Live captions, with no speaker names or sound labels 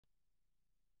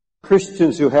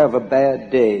Christians who have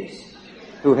bad days. Is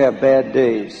that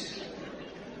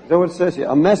what it says here?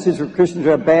 A message for Christians who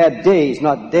have bad days,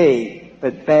 not day,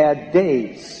 but bad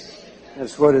days.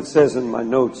 That's what it says in my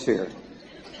notes here.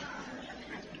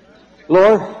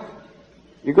 Lord,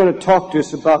 you're going to talk to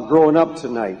us about growing up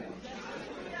tonight.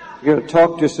 You're going to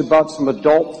talk to us about some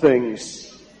adult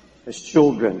things as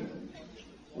children.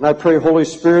 And I pray, Holy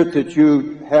Spirit, that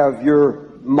you have your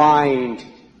mind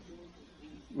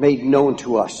made known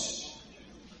to us.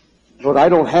 Lord, I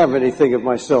don't have anything of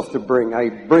myself to bring. I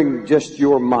bring just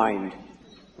your mind.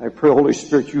 I pray, Holy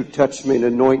Spirit, you touch me and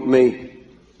anoint me.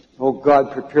 Oh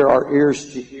God, prepare our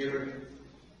ears to hear.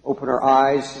 Open our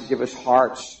eyes and give us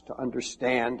hearts to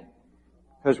understand.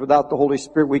 Because without the Holy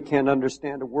Spirit, we can't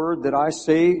understand a word that I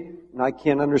say, and I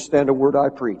can't understand a word I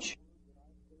preach.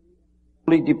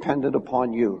 Wholly dependent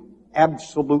upon you.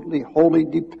 Absolutely wholly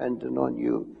dependent on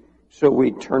you. So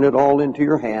we turn it all into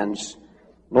your hands.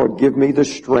 Lord, give me the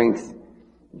strength.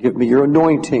 Give me your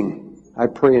anointing. I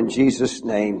pray in Jesus'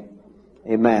 name.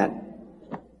 Amen.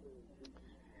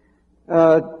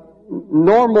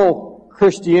 Normal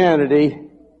Christianity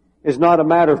is not a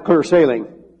matter of clear sailing.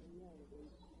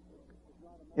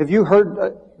 Have you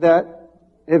heard that?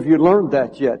 Have you learned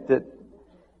that yet? That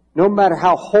no matter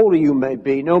how holy you may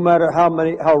be, no matter how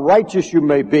righteous you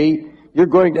may be, you're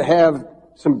going to have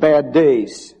some bad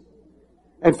days.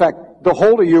 In fact, the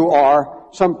holier you are,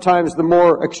 sometimes the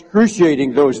more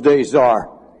excruciating those days are.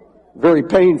 Very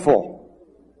painful.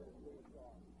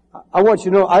 I want you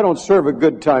to know I don't serve a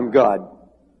good time God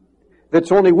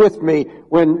that's only with me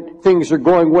when things are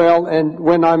going well, and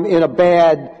when I'm in a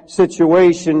bad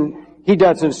situation, He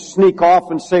doesn't sneak off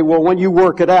and say, well, when you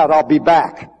work it out, I'll be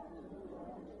back.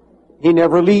 He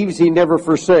never leaves, He never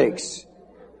forsakes.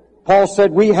 Paul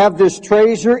said, we have this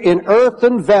treasure in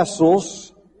earthen vessels,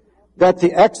 that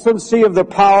the excellency of the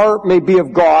power may be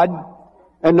of God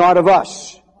and not of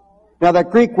us. Now that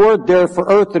Greek word there for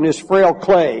earthen is frail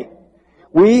clay.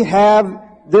 We have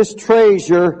this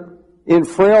treasure in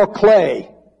frail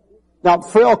clay. Now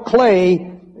frail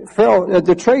clay,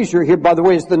 the treasure here, by the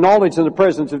way, is the knowledge and the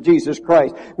presence of Jesus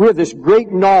Christ. We have this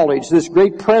great knowledge, this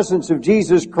great presence of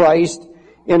Jesus Christ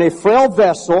in a frail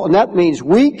vessel, and that means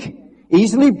weak,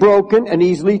 easily broken, and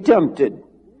easily tempted.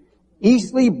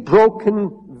 Easily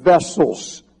broken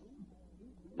vessels.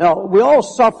 Now, we all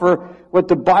suffer what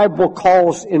the Bible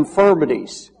calls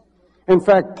infirmities. In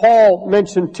fact, Paul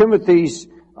mentioned Timothy's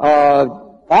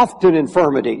often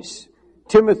infirmities.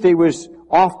 Timothy was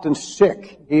often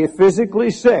sick. He is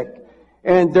physically sick.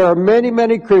 And there are many,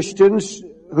 many Christians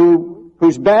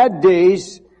whose bad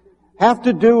days have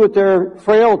to do with their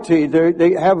frailty.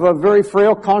 They have a very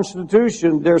frail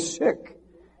constitution. They're sick.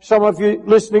 Some of you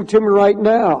listening to me right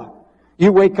now,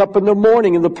 you wake up in the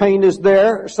morning and the pain is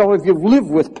there. Some of you live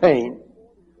with pain.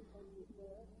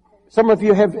 Some of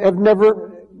you have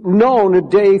never known a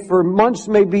day for months,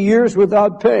 maybe years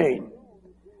without pain.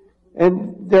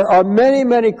 And there are many,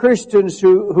 many Christians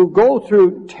who go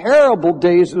through terrible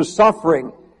days of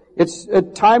suffering. It's a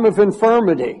time of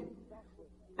infirmity.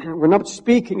 We're not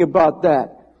speaking about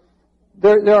that.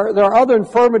 There are other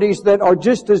infirmities that are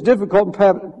just as difficult,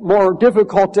 perhaps more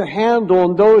difficult to handle,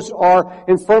 and those are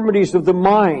infirmities of the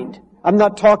mind. I'm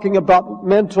not talking about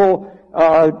mental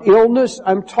illness.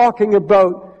 I'm talking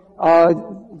about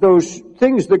those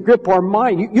things that grip our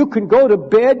mind. You can go to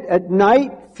bed at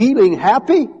night feeling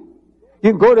happy.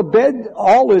 You can go to bed,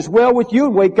 all is well with you,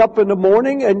 and wake up in the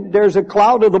morning and there's a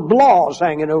cloud of the blahs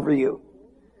hanging over you.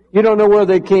 You don't know where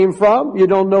they came from. You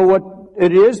don't know what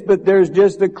it is, but there's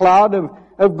just a cloud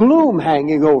of gloom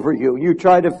hanging over you. You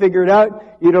try to figure it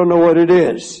out. You don't know what it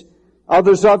is.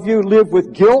 Others of you live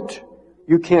with guilt.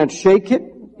 You can't shake it.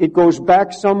 It goes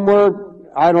back somewhere,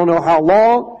 I don't know how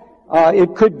long.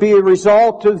 It could be a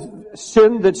result of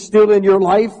sin that's still in your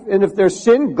life. And if there's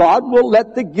sin, God will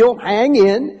let the guilt hang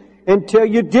in until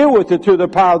you deal with it through the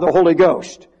power of the Holy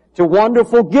Ghost. It's a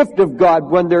wonderful gift of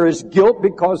God when there is guilt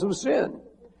because of sin.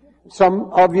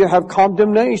 Some of you have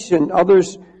condemnation.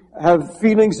 Others have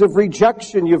feelings of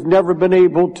rejection you've never been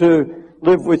able to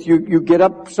live with. You get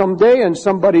up someday and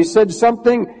somebody said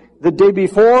something the day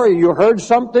before, or you heard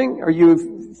something, or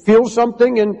you feel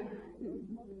something, and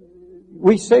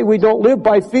we say we don't live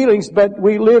by feelings, but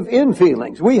we live in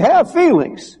feelings. We have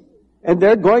feelings, and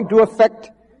they're going to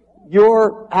affect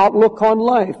your outlook on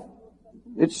life.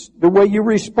 It's the way you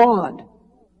respond.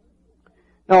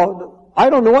 Now, I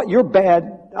don't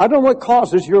know what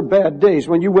causes your bad days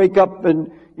when you wake up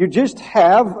and you just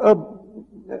have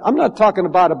I'm not talking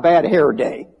about a bad hair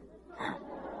day.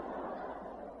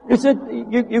 It's that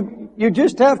you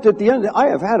just have to, at the end, I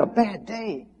have had a bad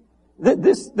day.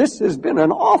 This has been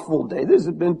an awful day. This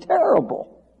has been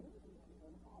terrible.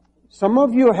 Some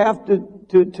of you have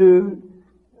to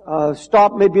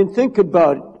stop maybe and think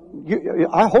about it.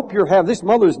 I hope you have this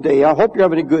Mother's Day. I hope you're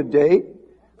having a good day.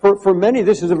 For many,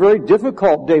 this is a very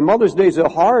difficult day. Mother's Day is a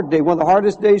hard day, one of the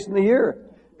hardest days in the year.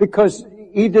 Because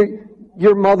either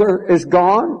your mother is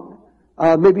gone,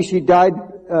 maybe she died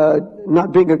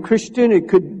not being a Christian. It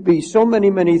could be so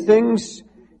many things.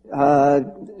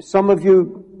 Some of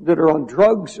you that are on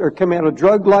drugs or coming out of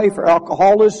drug life or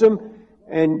alcoholism,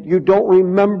 and you don't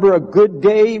remember a good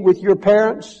day with your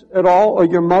parents at all, or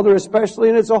your mother especially,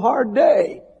 and it's a hard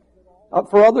day.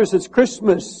 For others, it's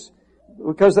Christmas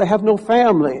because they have no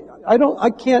family.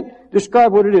 I can't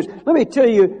describe what it is. Let me tell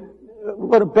you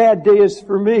what a bad day is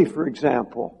for me, for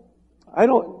example.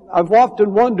 I've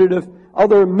often wondered if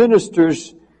other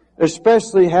ministers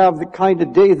especially have the kind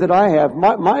of day that I have.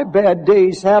 My bad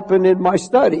days happen in my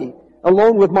study,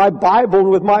 alone with my Bible and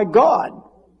with my God.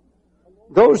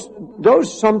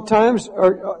 Those sometimes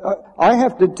are, I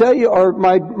have to tell you, are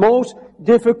my most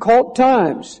difficult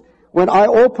times. When I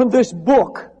open this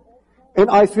book and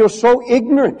I feel so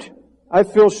ignorant, I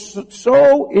feel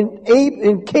so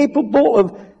incapable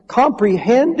of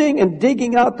comprehending and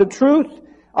digging out the truth.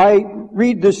 I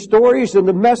read the stories and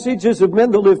the messages of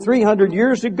men that lived 300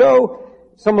 years ago.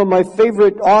 Some of my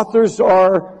favorite authors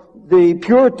are the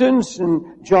Puritans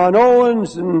and John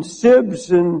Owens and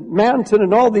Sibbs and Manton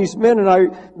and all these men. And I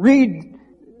read,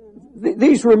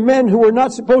 these were men who were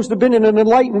not supposed to have been in an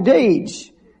enlightened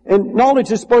age. And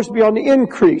knowledge is supposed to be on the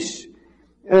increase.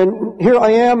 And here I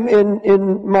am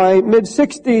in my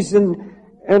mid-60s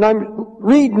and I'm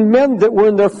reading men that were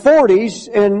in their 40s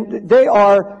and they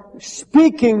are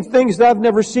speaking things that I've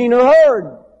never seen or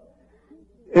heard.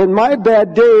 And my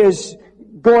bad day is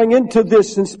going into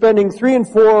this and spending 3 and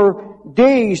 4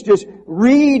 days just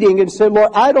reading and saying,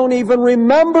 Lord, I don't even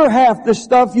remember half the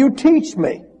stuff you teach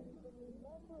me.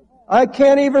 I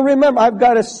can't even remember. I've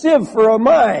got a sieve for a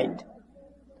mind.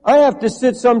 I have to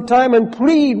sit sometime and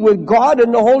plead with God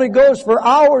and the Holy Ghost for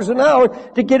hours and hours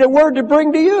to get a word to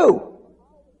bring to you.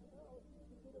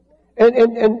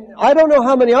 And I don't know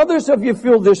how many others of you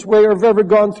feel this way or have ever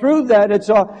gone through that. It's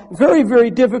a very, very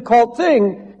difficult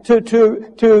thing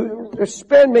to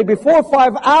spend maybe 4 or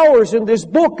 5 hours in this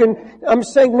book. And I'm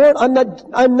saying, Lord,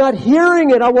 I'm not hearing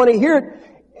it. I want to hear it.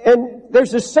 And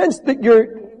there's a sense that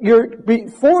you're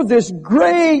before this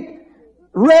great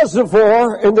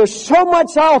reservoir and there's so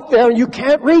much out there and you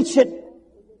can't reach it.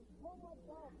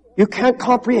 You can't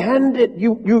comprehend it.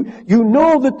 You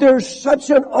know that there's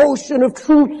such an ocean of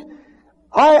truth.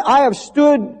 I have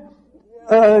stood,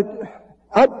 I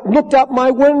looked out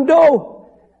my window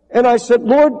and I said,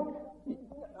 Lord,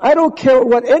 I don't care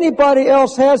what anybody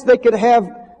else has. They can have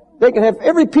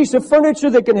every piece of furniture.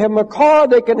 They can have my car.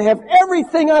 They can have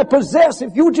everything I possess.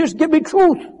 If you just give me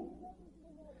truth.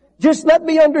 Just let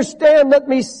me understand, let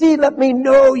me see, let me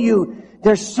know you.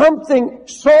 There's something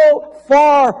so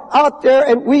far out there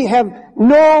and we have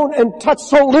known and touched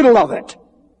so little of it.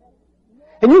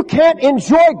 And you can't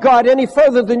enjoy God any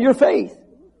further than your faith.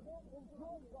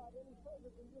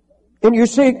 And you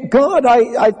say, God,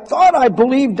 I thought I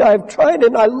believed, I've tried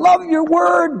and I love your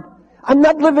word. I'm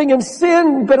not living in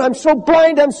sin, but I'm so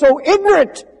blind, I'm so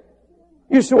ignorant.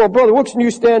 You say, well, Brother Wilkerson,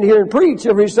 you stand here and preach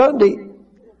every Sunday.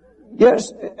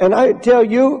 Yes, and I tell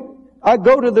you, I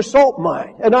go to the salt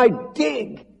mine and I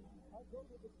dig.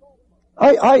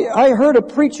 I heard a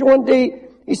preacher one day,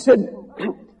 he said,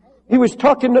 he was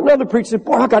talking to another preacher,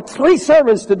 boy, I got 3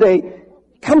 sermons today.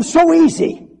 It comes so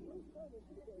easy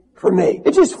for me.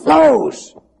 It just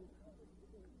flows.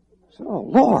 I said, oh,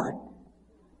 Lord.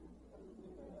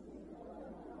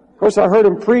 Of course, I heard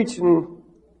him preach and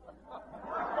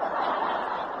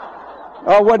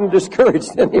I wasn't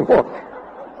discouraged anymore.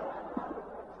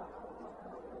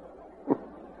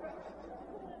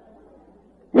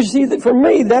 You see, that for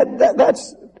me,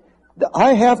 that's,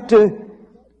 I have to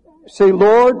say,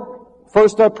 Lord,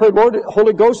 first I pray, Lord,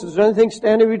 Holy Ghost, is there anything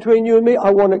standing between you and me? I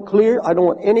want it clear. I don't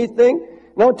want anything.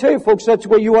 And I'll tell you, folks, that's the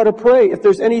way you ought to pray. If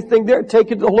there's anything there, take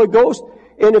it to the Holy Ghost.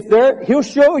 And if there, He'll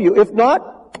show you. If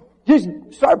not, just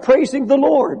start praising the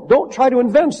Lord. Don't try to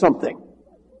invent something.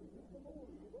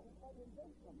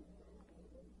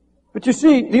 But you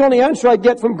see, the only answer I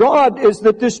get from God is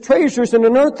that this treasure is in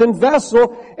an earthen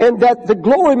vessel and that the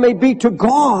glory may be to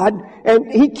God, and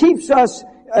He keeps us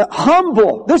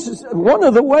humble. This is one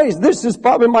of the ways. This is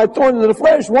probably my thorn in the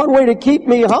flesh, one way to keep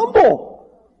me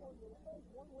humble.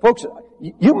 Folks,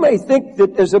 you may think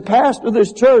that as a pastor of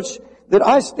this church that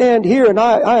I stand here and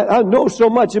I know so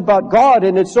much about God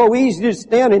and it's so easy to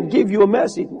stand and give you a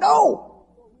message. No!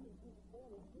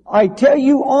 I tell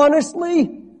you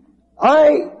honestly,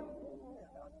 I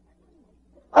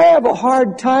have a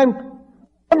hard time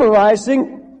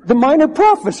memorizing the minor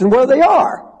prophets and where they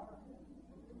are.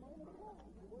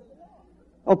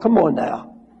 Oh, come on now.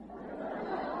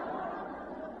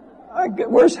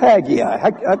 Where's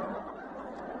Haggai?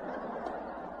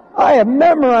 I have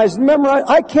memorized.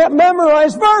 I can't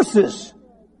memorize verses.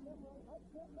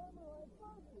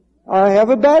 I have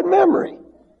a bad memory.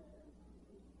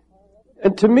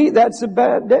 And to me, that's a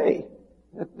bad day.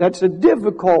 That's a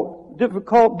difficult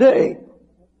day.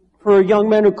 For a young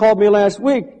man who called me last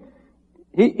week,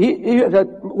 he had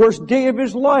the worst day of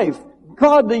his life.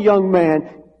 Godly young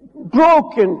man,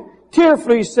 broken,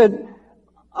 tearful. He said,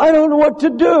 I don't know what to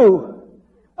do.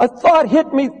 A thought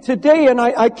hit me today and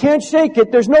I can't shake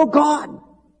it. There's no God.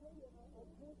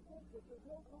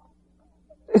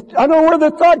 I don't know where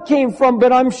the thought came from,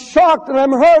 but I'm shocked and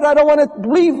I'm hurt. I don't want to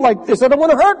believe like this. I don't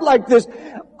want to hurt like this.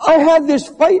 I had this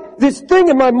fight, this thing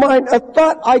in my mind. I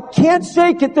thought, I can't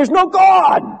shake it. There's no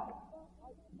God.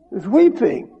 He was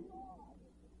weeping.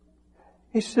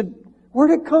 He said,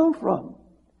 where'd it come from?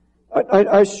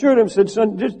 I assured him, said,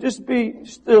 son, just be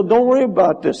still. Don't worry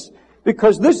about this.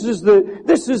 Because this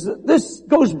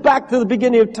goes back to the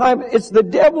beginning of time. It's the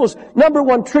devil's number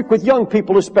one trick with young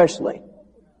people especially.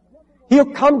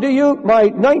 He'll come to you. My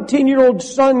 19-year-old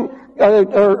son,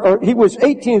 he was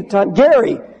 18 at the time,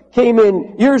 Gary, came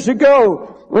in years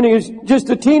ago when he was just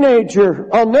a teenager.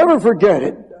 I'll never forget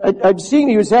it. I'd seen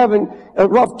he was having a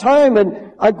rough time,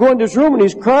 and I go into his room and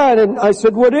he's crying, and I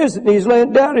said, what is it? And he's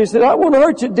laying down. He said, I won't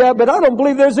hurt you, Dad, but I don't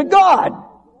believe there's a God.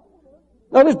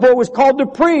 Now this boy was called to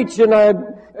preach, and I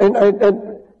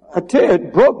tell you,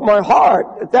 it broke my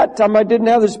heart. At that time, I didn't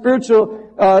have the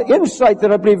spiritual insight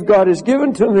that I believe God has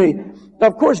given to me. Now,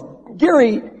 of course,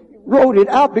 Gary wrote it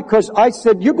out because I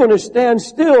said, you're going to stand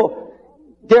still,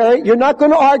 Gary. You're not going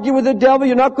to argue with the devil.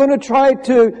 You're not going to try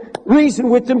to reason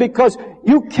with him because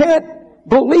you can't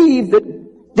believe that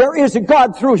there is a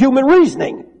God through human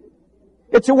reasoning.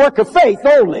 It's a work of faith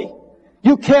only.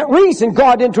 You can't reason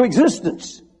God into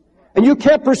existence. And you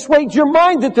can't persuade your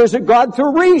mind that there's a God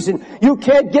through reason. You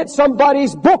can't get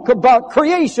somebody's book about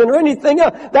creation or anything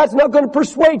else. That's not going to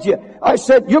persuade you. I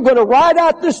said, you're going to ride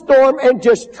out the storm and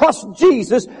just trust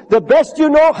Jesus the best you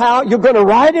know how. You're going to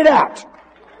ride it out.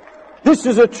 This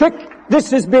is a trick.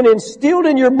 This has been instilled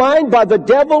in your mind by the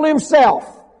devil himself.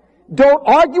 Don't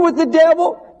argue with the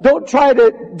devil. Don't try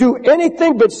to do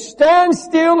anything but stand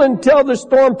still until the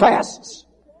storm passes.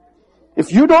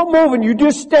 If you don't move and you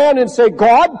just stand and say,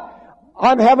 God,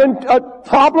 I'm having a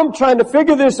problem trying to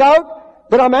figure this out,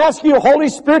 but I'm asking you, Holy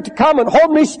Spirit, to come and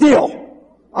hold me still.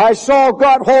 I saw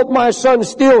God hold my son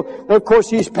still. And of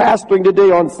course, he's pastoring today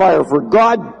on fire for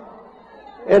God.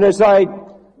 And as I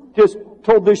just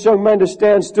told this young man to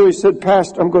stand still, he said,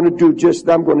 Pastor, I'm going to do just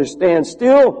that. I'm going to stand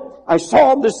still. I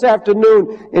saw him this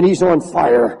afternoon, and he's on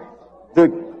fire.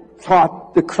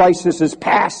 The crisis is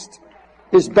past.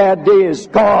 His bad day is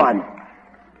gone.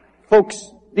 Folks,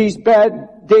 these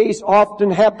bad days often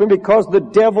happen because the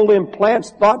devil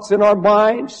implants thoughts in our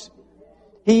minds.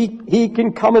 He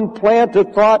can come and plant a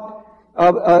thought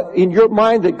in your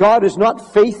mind that God is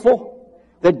not faithful,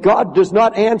 that God does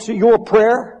not answer your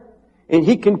prayer. And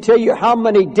he can tell you how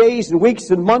many days and weeks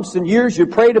and months and years you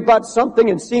prayed about something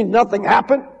and seen nothing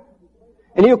happen.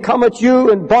 And he'll come at you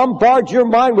and bombard your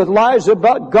mind with lies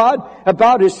about God,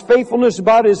 about His faithfulness,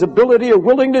 about His ability or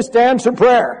willingness to answer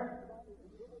prayer.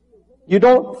 You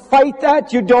don't fight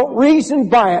that. You don't reason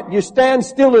by it. You stand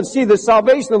still and see the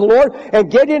salvation of the Lord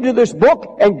and get into this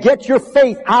book and get your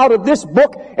faith out of this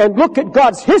book and look at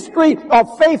God's history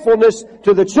of faithfulness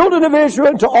to the children of Israel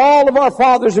and to all of our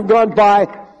fathers who have gone by,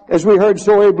 as we heard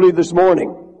so ably this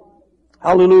morning.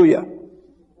 Hallelujah.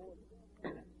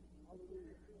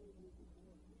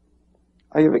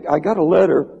 I got a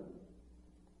letter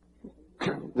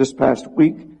this past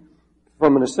week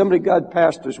from an Assembly of God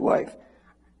pastor's wife.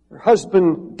 Her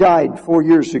husband died 4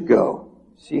 years ago.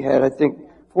 She had, I think,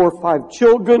 4 or 5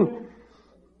 children.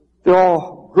 They're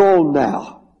all grown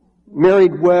now,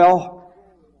 married well.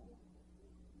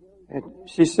 And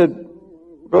she said,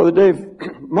 Brother Dave,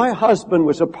 my husband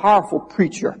was a powerful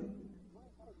preacher.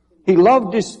 He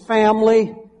loved his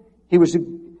family. He was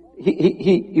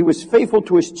faithful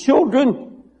to his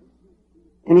children.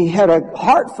 And he had a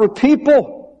heart for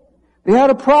people. He had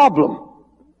a problem.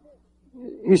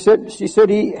 She said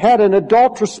he had an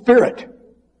adulterous spirit.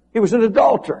 He was an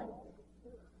adulterer.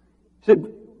 She said,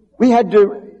 he had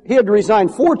to resign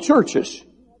 4 churches.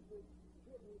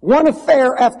 One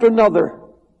affair after another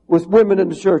with women in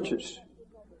the churches.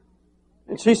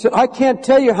 And she said, I can't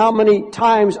tell you how many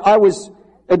times I was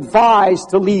advised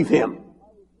to leave him.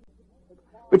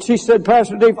 But she said,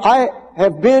 Pastor Dave, I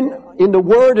have been in the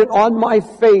Word and on my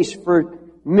face for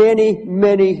many,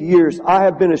 many years. I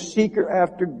have been a seeker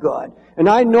after God. And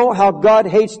I know how God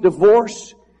hates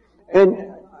divorce.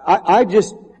 And I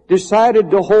just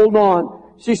decided to hold on.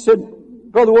 She said,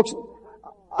 Brother Wilkerson,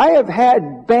 I have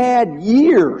had bad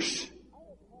years.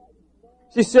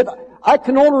 She said, I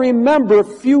can only remember a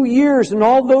few years, and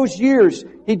all those years,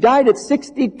 he died at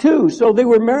 62, so they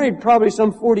were married probably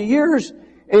some 40 years,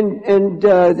 and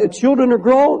the children are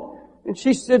grown. And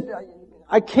she said,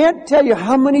 I can't tell you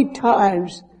how many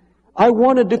times I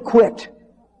wanted to quit.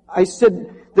 I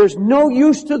said, there's no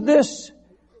use to this.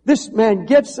 This man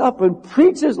gets up and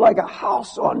preaches like a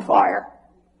house on fire.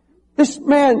 This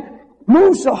man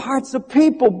moves the hearts of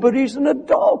people, but he's an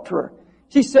adulterer.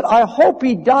 She said, I hope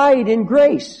he died in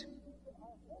grace.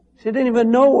 She didn't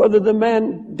even know whether the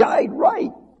man died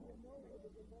right.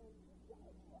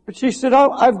 But she said,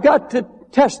 I've got to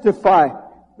testify,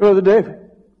 Brother David.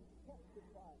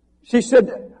 She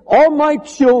said, all my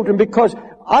children, because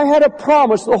I had a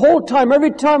promise the whole time,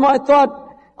 every time I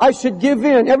thought I should give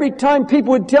in, every time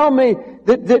people would tell me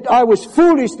that I was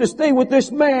foolish to stay with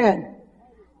this man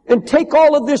and take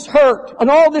all of this hurt and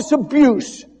all this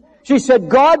abuse. She said,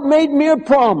 God made me a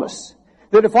promise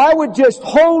that if I would just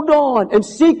hold on and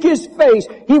seek His face,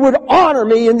 He would honor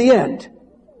me in the end.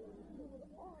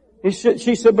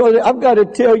 She said, Brother, I've got to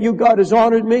tell you, God has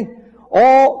honored me.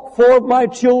 All 4 of my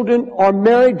children are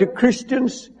married to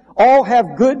Christians. All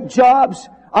have good jobs.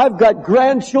 I've got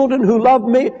grandchildren who love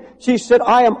me. She said,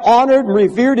 I am honored and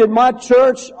revered in my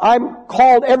church. I'm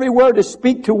called everywhere to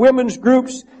speak to women's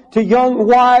groups, to young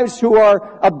wives who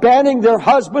are abandoning their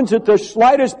husbands at the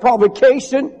slightest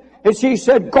provocation. And she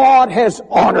said, God has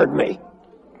honored me.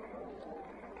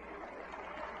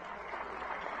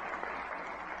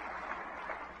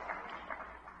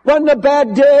 Wasn't a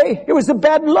bad day. It was a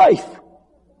bad life.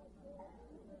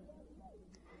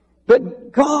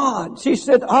 But God, she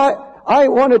said, I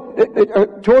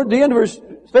wanted, toward the end of her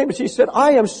statement, she said,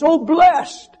 I am so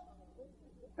blessed.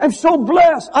 I'm so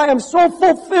blessed. I am so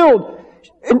fulfilled.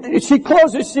 And she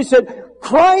closes, she said,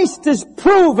 Christ is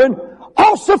proven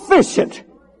all sufficient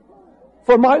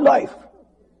for my life.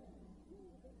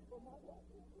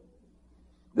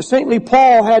 The saintly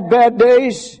Paul had bad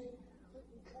days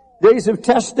of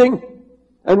testing,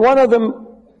 and one of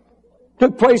them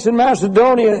took place in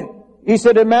Macedonia. He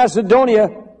said, in Macedonia,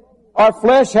 our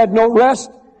flesh had no rest,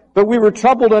 but we were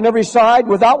troubled on every side.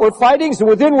 Without were fightings, and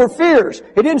within were fears.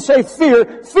 He didn't say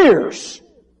fear, fears.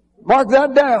 Mark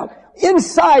that down.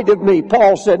 Inside of me,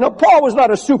 Paul said. Now, Paul was not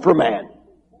a Superman.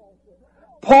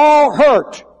 Paul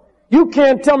hurt. You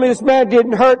can't tell me this man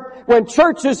didn't hurt when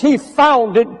churches he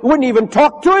founded wouldn't even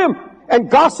talk to him and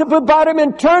gossip about him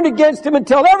and turn against him and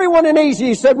tell everyone in Asia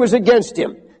he said was against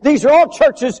him. These are all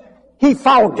churches he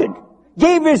founded.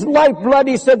 Gave his lifeblood.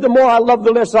 He said, the more I love,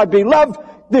 the less I be loved.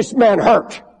 This man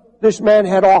hurt. This man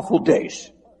had awful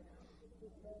days.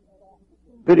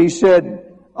 But he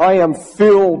said, I am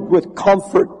filled with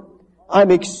comfort.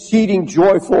 I'm exceeding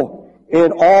joyful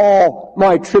in all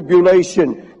my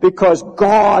tribulation, because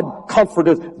God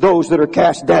comforteth those that are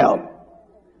cast down.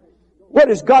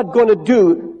 What is God going to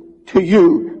do to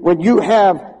you when you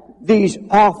have these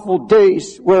awful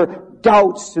days where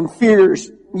doubts and fears,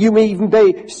 you may even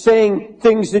be saying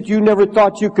things that you never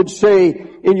thought you could say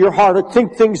in your heart, or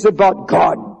think things about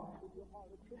God?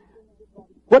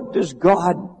 What does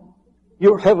God,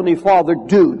 your Heavenly Father,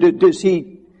 do? Does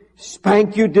He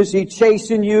spank you? Does He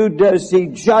chasten you? Does He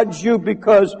judge you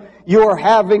because you're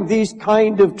having these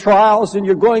kind of trials and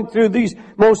you're going through these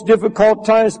most difficult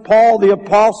times? Paul the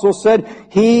Apostle said,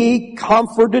 He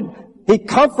comforteth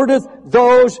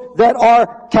those that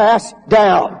are cast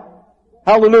down.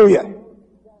 Hallelujah.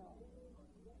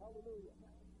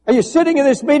 Are you sitting in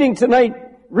this meeting tonight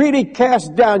really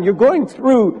cast down? You're going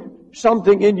through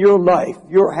something in your life.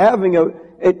 You're having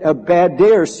a bad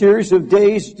day or a series of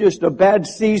days, just a bad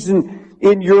season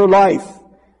in your life.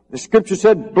 The Scripture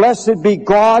said, Blessed be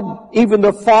God, even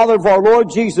the Father of our Lord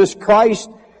Jesus Christ,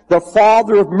 the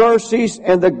Father of mercies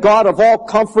and the God of all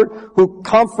comfort, who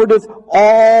comforteth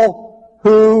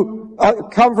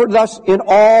us in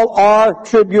all our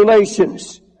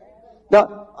tribulations.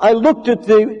 Now, I looked at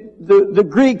the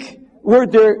Greek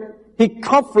word there. He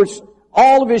comforts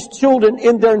all of His children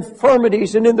in their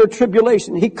infirmities and in their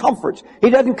tribulation. He comforts. He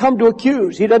doesn't come to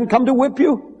accuse. He doesn't come to whip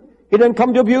you. He doesn't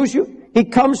come to abuse you. He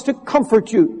comes to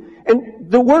comfort you. And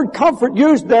the word comfort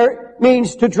used there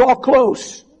means to draw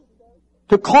close,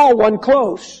 to call one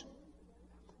close.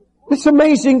 It's an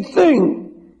amazing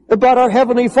thing about our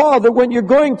Heavenly Father when you're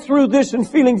going through this and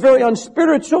feeling very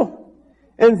unspiritual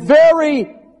and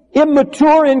very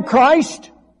immature in Christ.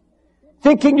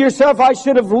 thinking to yourself, I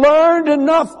should have learned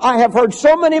enough. I have heard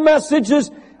so many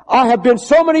messages. I have been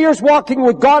so many years walking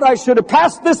with God. I should have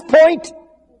passed this point.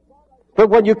 But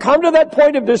when you come to that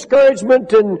point of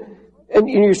discouragement and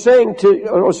you're saying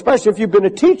to, especially if you've been a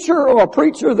teacher or a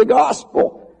preacher of the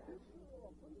gospel,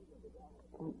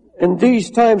 and these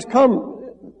times come,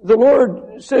 the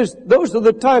Lord says, those are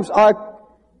the times I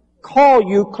call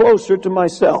you closer to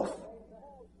myself.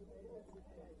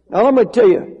 Now I'm going to tell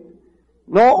you,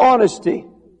 in all honesty,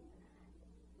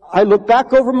 I look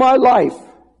back over my life,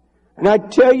 and I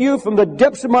tell you from the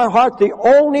depths of my heart, the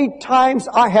only times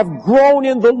I have grown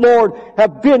in the Lord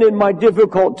have been in my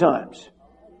difficult times.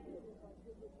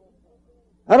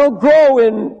 I don't grow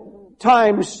in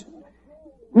times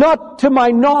not to my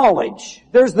knowledge.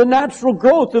 There's the natural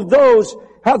growth of those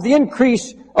have the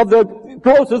increase of the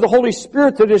growth of the Holy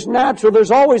Spirit that is natural.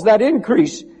 There's always that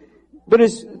increase. But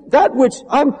it's that which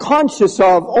I'm conscious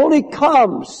of only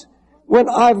comes when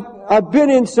I've been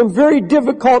in some very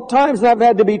difficult times and I've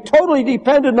had to be totally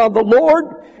dependent on the Lord,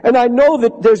 and I know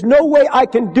that there's no way I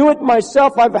can do it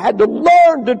myself. I've had to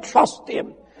learn to trust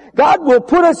Him. God will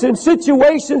put us in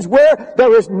situations where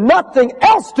there is nothing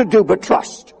else to do but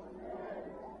trust.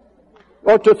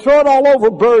 Or to throw it all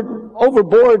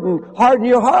overboard and harden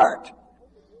your heart.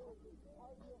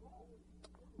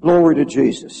 Glory to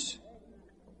Jesus.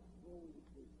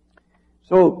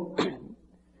 So,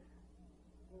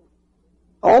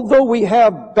 although we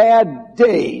have bad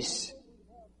days,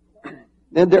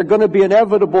 and they're going to be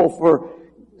inevitable for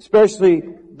especially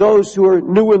those who are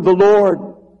new in the Lord,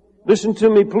 listen to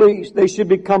me please, they should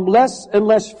become less and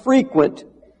less frequent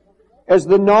as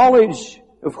the knowledge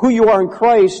of who you are in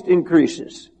Christ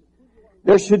increases.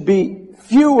 There should be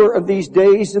fewer of these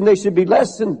days and they should be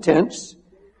less intense.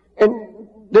 And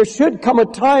there should come a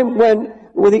time when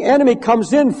the enemy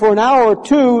comes in for an hour or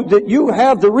two that you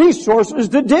have the resources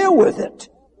to deal with it.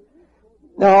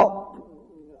 Now,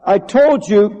 I told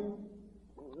you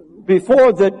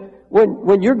before that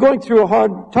when you're going through a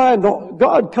hard time,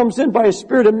 God comes in by His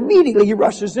Spirit. Immediately He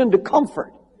rushes in to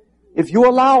comfort. If you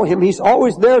allow Him, He's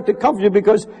always there to comfort you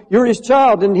because you're His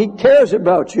child and He cares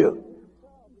about you.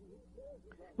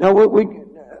 Now,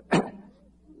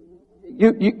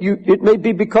 it may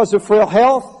be because of frail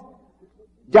health,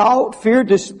 doubt, fear,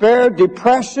 despair,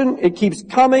 depression. It keeps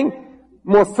coming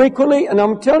more frequently. And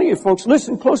I'm telling you, folks,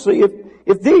 listen closely.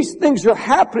 If these things are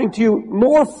happening to you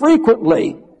more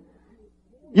frequently,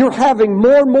 you're having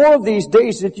more and more of these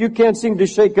days that you can't seem to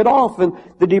shake it off. And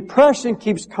the depression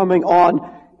keeps coming on.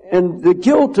 And the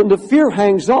guilt and the fear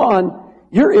hangs on.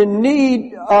 You're in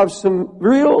need of some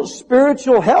real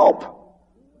spiritual help.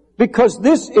 Because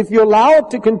this, if you allow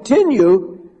it to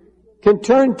continue, can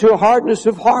turn to a hardness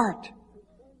of heart.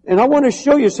 And I want to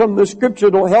show you some of the scripture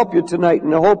that will help you tonight,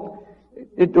 and I hope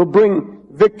it will bring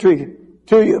victory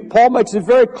to you. Paul makes it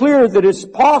very clear that it's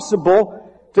possible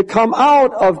to come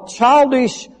out of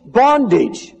childish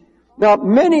bondage. Now,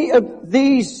 many of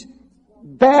these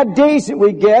bad days that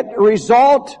we get are a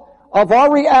result of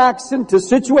our reaction to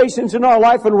situations in our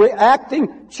life and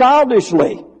reacting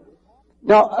childishly.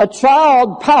 Now, a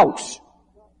child pouts.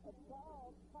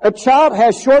 A child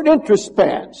has short interest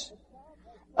spans.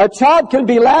 A child can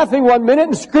be laughing one minute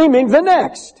and screaming the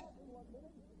next.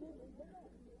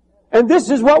 And this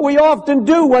is what we often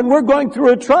do when we're going through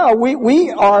a trial.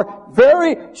 We are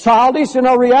very childish in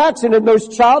our reaction, and those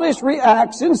childish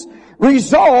reactions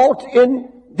result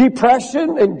in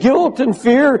depression and guilt and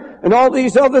fear and all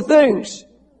these other things.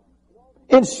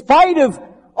 In spite of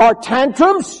our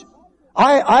tantrums,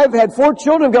 I've had 4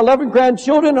 children, got 11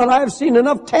 grandchildren, and I've seen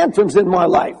enough tantrums in my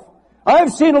life.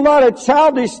 I've seen a lot of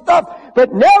childish stuff,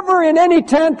 but never in any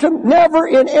tantrum, never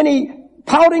in any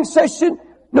pouting session,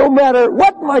 no matter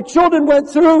what my children went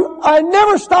through, I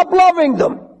never stopped loving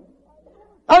them.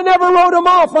 I never wrote them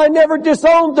off. I never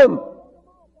disowned them.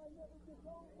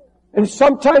 And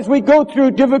sometimes we go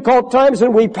through difficult times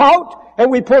and we pout and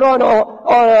we put on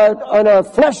a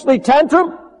fleshly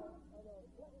tantrum.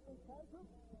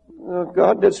 Oh,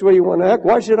 God, that's the way you want to act.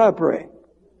 Why should I pray?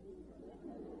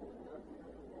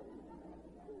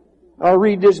 I'll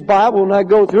read this Bible and I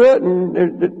go through it,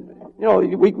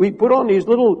 and we put on these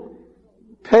little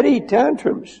petty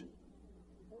tantrums.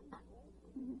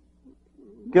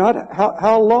 God,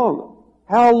 how long?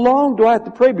 How long do I have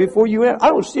to pray before you end? I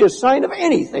don't see a sign of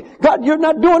anything. God, you're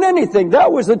not doing anything.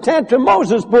 That was the tantrum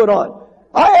Moses put on.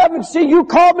 I haven't seen you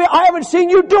call me. I haven't seen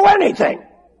you do anything.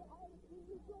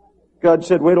 God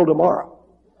said, wait till tomorrow.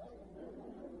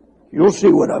 You'll see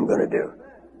what I'm going to do.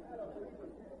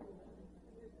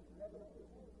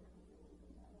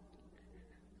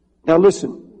 Now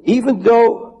listen, even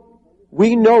though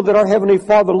we know that our Heavenly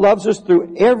Father loves us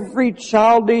through every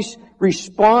childish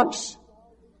response.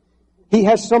 He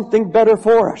has something better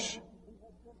for us.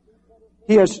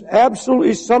 He has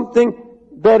absolutely something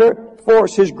better for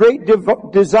us. His great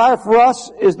desire for us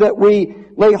is that we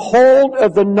lay hold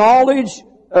of the knowledge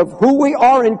of who we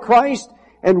are in Christ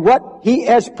and what He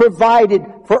has provided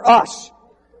for us.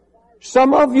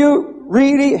 Some of you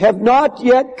really have not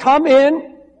yet come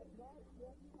in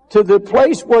to the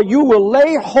place where you will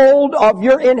lay hold of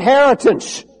your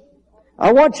inheritance.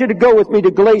 I want you to go with me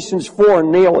to Galatians 4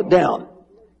 and nail it down.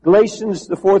 Galatians,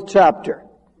 the 4th chapter.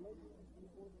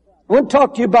 I want to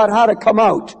talk to you about how to come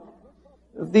out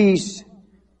of these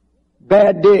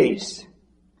bad days.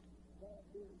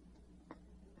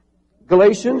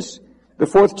 Galatians, the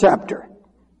 4th chapter.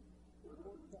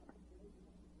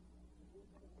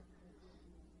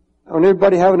 When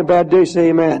everybody having a bad day, say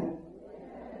amen.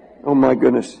 Oh my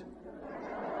goodness.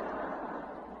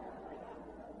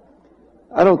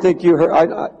 I don't think you heard,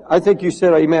 I think you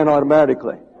said amen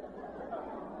automatically.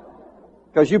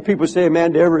 Because you people say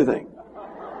amen to everything.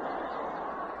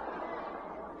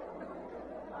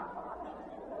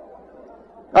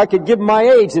 I could give my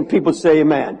age and people say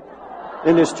amen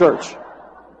in this church.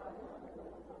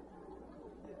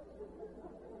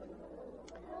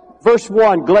 Verse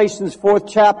 1, Galatians 4th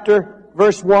chapter,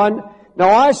 verse 1.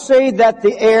 Now I say that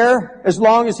the heir, as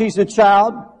long as he's a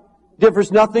child,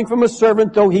 differs nothing from a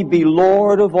servant, though he be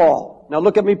Lord of all. Now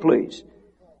look at me, please.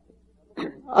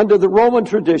 Under the Roman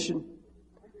tradition,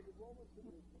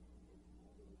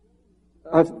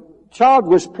 a child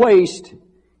was placed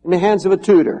in the hands of a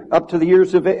tutor up to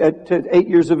to 8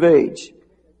 years of age.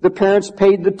 The parents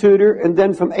paid the tutor, and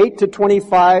then from 8 to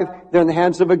 25, they're in the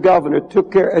hands of a governor.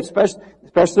 Took care,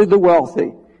 especially the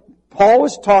wealthy. Paul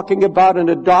was talking about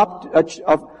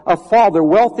a father,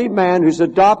 wealthy man who's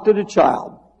adopted a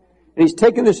child. And he's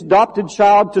taken this adopted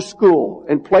child to school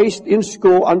and placed in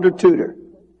school under tutor.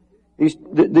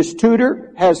 This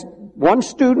tutor has one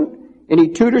student, and he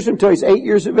tutors until he's 8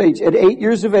 years of age. At 8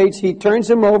 years of age, he turns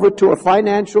him over to a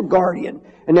financial guardian.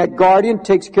 And that guardian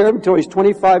takes care of him until he's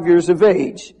 25 years of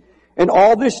age. And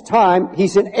all this time,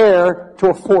 he's an heir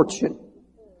to a fortune.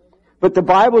 But the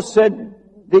Bible said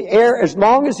the heir, as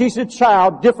long as he's a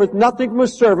child, differeth nothing from a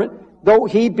servant, though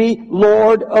he be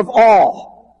Lord of all.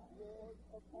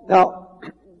 Now,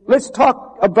 let's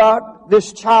talk about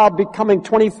this child becoming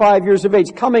 25 years of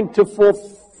age, coming to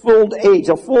full age.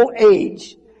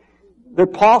 The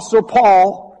Apostle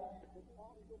Paul,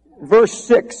 verse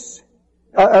 6,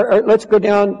 let's go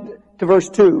down to verse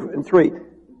 2 and 3.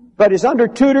 But is under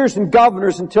tutors and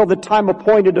governors until the time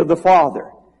appointed of the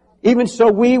Father. Even so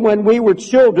we, when we were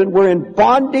children, were in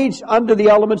bondage under the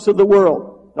elements of the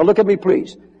world. Now look at me,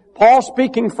 please. Paul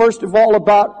speaking first of all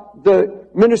about the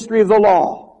ministry of the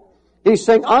law. He's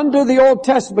saying under the Old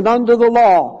Testament, under the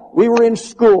law, we were in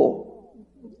school.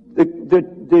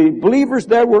 The believers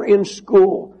there were in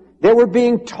school. They were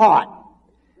being taught.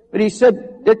 But he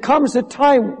said, there comes a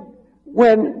time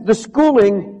when the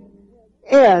schooling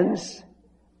ends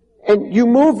and you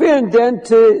move in then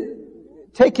to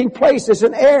taking place as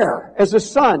an heir, as a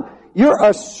son. You're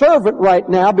a servant right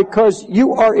now because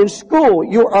you are in school.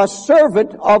 You're a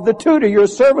servant of the tutor. You're a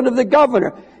servant of the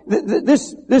governor.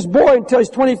 This boy, until he's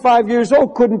 25 years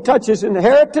old, couldn't touch his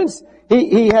inheritance.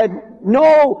 He had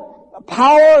no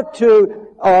power to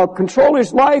control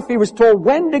his life. He was told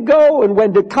when to go and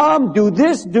when to come, do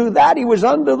this, do that. He was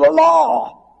under the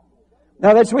law.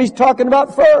 Now that's what he's talking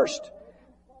about first.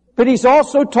 But he's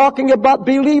also talking about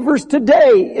believers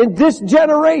today, in this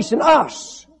generation,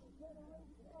 us.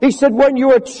 He said when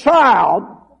you're a child,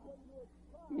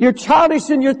 you're childish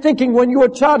in your thinking when you're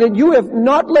a child and you have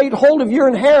not laid hold of your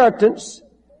inheritance.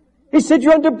 He said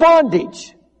you're under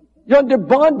bondage. You're under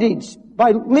bondage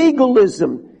by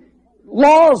legalism.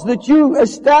 Laws that you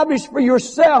establish for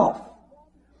yourself.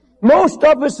 Most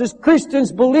of us as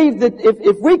Christians believe that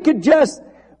if we could just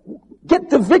get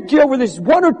the victory over this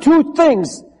one or two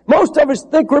things, most of us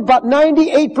think we're about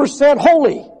 98%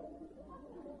 holy.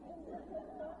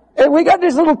 And we got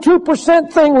this little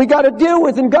 2% thing we got to deal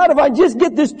with. And God, if I just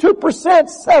get this 2%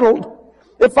 settled,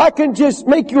 if I can just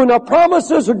make you enough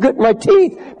promises or grit my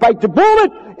teeth, bite the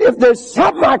bullet, if there's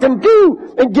something I can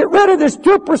do and get rid of this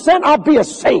 2%, I'll be a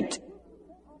saint.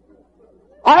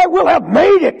 I will have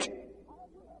made it.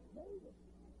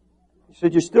 He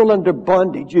said, you're still under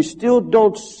bondage. You still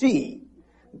don't see.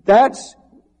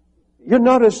 You're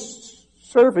not a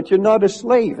servant. You're not a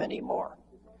slave anymore.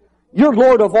 You're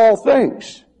Lord of all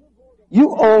things.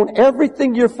 You own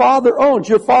everything your father owns.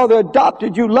 Your father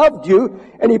adopted you, loved you,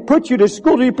 and he put you to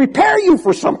school to prepare you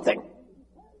for something.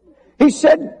 He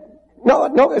said,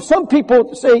 no, some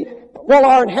people say, Well,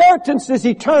 our inheritance is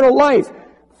eternal life.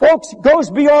 Folks, it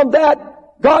goes beyond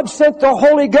that. God sent the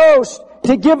Holy Ghost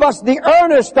to give us the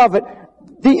earnest of it,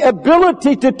 the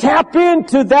ability to tap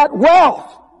into that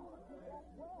wealth.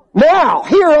 Now,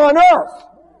 here on earth.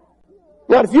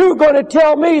 Now, if you're going to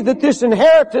tell me that this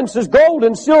inheritance is gold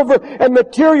and silver and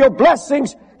material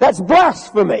blessings, that's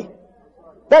blasphemy.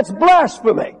 That's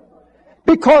blasphemy.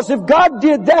 Because if God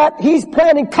did that, He's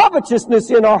planting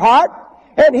covetousness in our heart,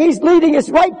 and He's leading us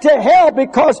right to hell,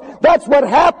 because that's what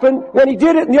happened when He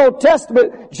did it in the Old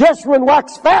Testament. Jeshurun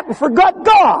waxed fat and forgot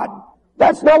God.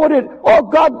 That's not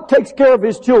what God takes care of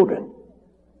His children.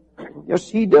 Yes,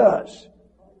 He does.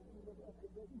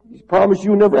 He's promised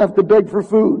you never have to beg for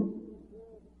food.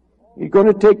 He's going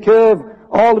to take care of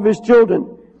all of His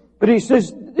children. But He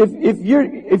says,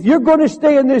 if you're going to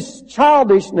stay in this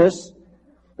childishness,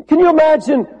 can you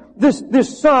imagine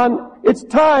this son? It's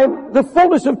time. The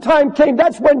fullness of time came.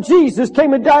 That's when Jesus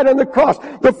came and died on the cross.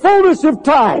 The fullness of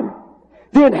time.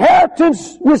 The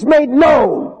inheritance was made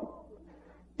known.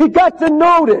 He got the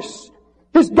notice.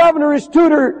 His governor, his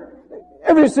tutor,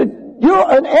 everything said,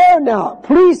 you're an heir now.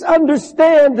 Please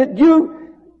understand that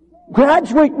you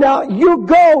graduate now. You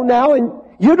go now, and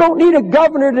you don't need a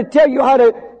governor to tell you how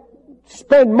to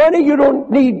spend money. You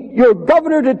don't need your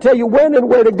governor to tell you when and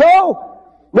where to go.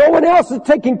 No one else is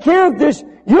taking care of this.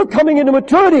 You're coming into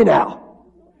maturity now.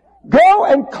 Go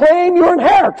and claim your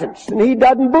inheritance. And he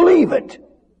doesn't believe it.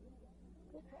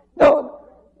 Now,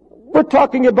 we're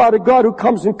talking about a God who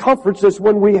comes and comforts us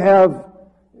when we have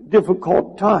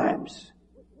difficult times.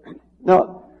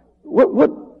 Now, what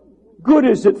good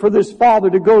is it for this father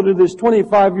to go to this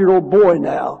 25-year-old boy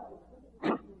now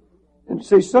and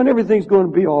say, son, everything's going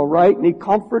to be all right, and he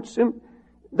comforts him?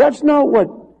 That's not what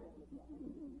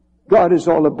God is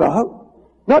all about.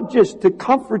 Not just to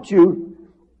comfort you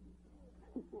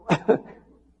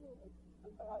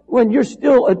when you're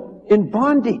still in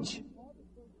bondage.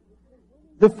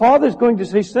 The Father's going to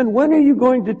say, son, when are you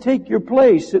going to take your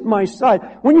place at my side?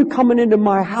 When are you coming into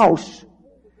my house?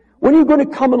 When are you going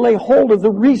to come and lay hold of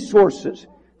the resources?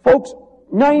 Folks,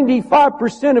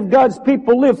 95% of God's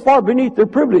people live far beneath their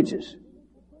privileges.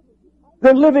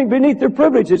 They're living beneath their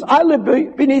privileges. I live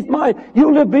beneath mine.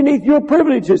 You live beneath your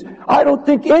privileges. I don't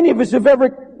think any of us have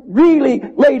ever really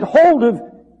laid hold of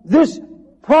this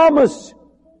promise.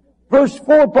 Verse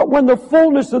 4, but when the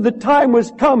fullness of the time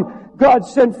was come, God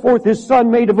sent forth His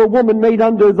Son, made of a woman, made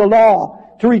under the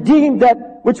law, to redeem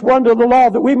that which were under the law,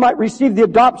 that we might receive the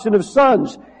adoption of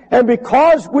sons. And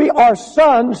because we are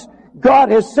sons, God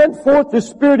has sent forth the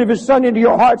Spirit of His Son into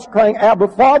your hearts, crying, Abba,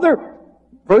 Father.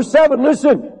 Verse 7,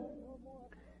 listen.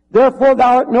 Therefore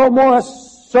thou art no more a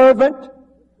servant,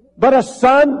 but a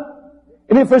son.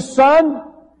 And if a son,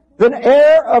 then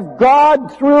heir of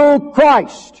God through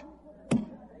Christ.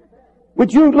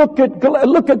 Would you look at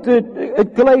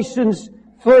Galatians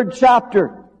 3rd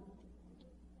chapter?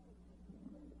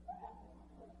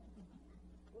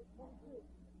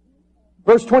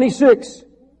 Verse 26.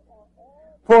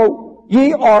 For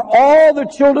ye are all the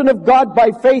children of God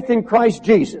by faith in Christ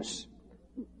Jesus.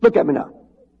 Look at me now.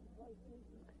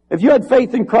 If you had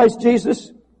faith in Christ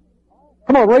Jesus,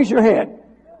 come on, raise your hand.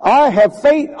 I have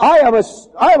faith. I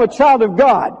am a child of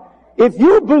God. If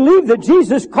you believe that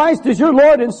Jesus Christ is your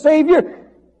Lord and Savior,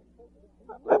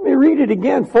 let me read it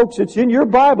again, folks. It's in your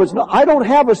Bibles. No, I don't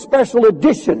have a special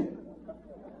edition.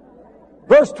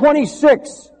 Verse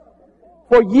 26.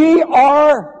 For ye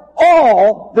are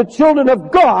all the children of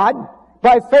God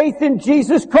by faith in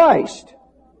Jesus Christ.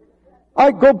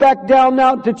 I go back down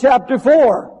now to chapter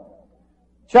 4.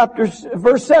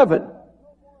 Verse 7.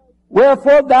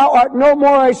 Wherefore thou art no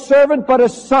more a servant, but a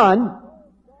son.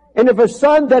 And if a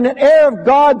son, then an heir of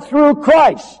God through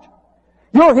Christ.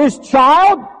 You're His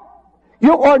child.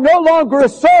 You are no longer a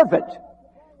servant.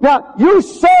 Now, you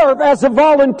serve as a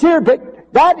volunteer,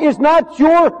 but that is not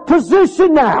your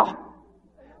position now.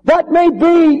 That may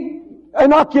be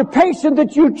an occupation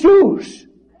that you choose.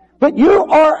 But you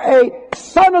are a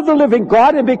son of the living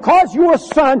God, and because you're a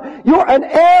son, you're an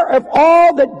heir of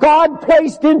all that God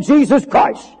placed in Jesus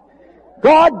Christ.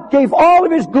 God gave all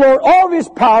of His glory, all of His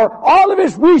power, all of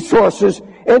His resources,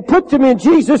 and put them in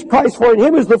Jesus Christ, for in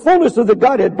Him is the fullness of the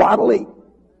Godhead bodily.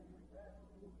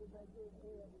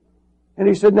 And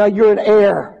He said, now you're an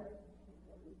heir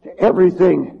to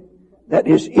everything that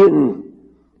is in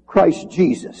Christ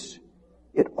Jesus.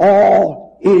 It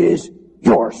all is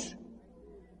yours.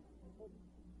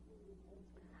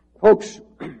 Folks,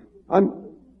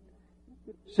 I'm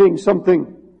seeing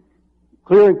something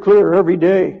clearer and clearer every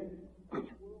day.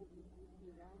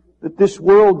 That this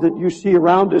world that you see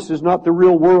around us is not the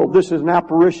real world. This is an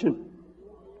apparition.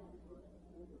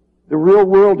 The real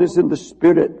world is in the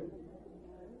Spirit.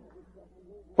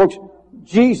 Folks,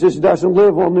 Jesus doesn't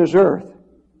live on this earth.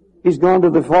 He's gone to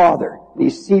the Father.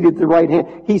 He's seated at the right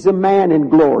hand. He's a man in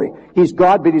glory. He's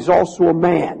God, but He's also a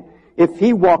man. If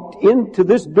He walked into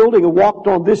this building and walked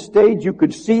on this stage, you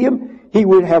could see Him. He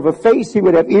would have a face. He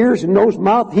would have ears and nose,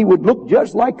 mouth. He would look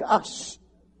just like us.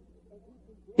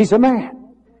 He's a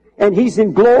man. And He's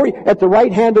in glory at the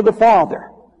right hand of the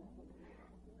Father.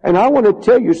 And I want to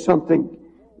tell you something.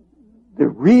 The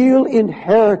real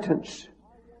inheritance,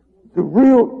 the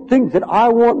real thing that I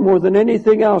want more than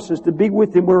anything else is to be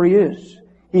with Him where He is.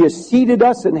 He has seated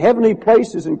us in heavenly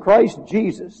places in Christ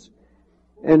Jesus.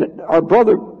 And our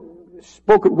brother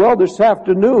spoke it well this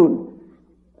afternoon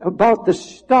about the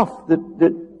stuff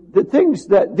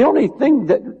the only thing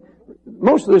that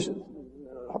most of this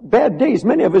bad days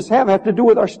many of us have to do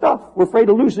with our stuff. We're afraid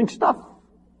of losing stuff.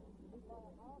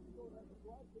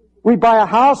 We buy a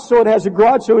house so it has a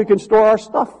garage so we can store our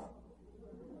stuff.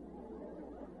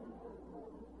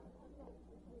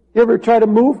 You ever try to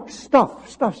move?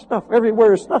 Stuff.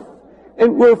 Everywhere is stuff.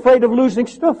 And we're afraid of losing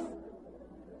stuff.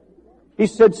 He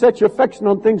said, set your affection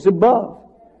on things above.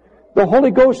 The Holy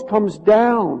Ghost comes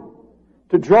down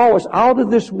to draw us out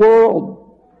of this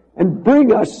world and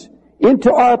bring us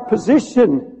into our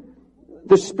position,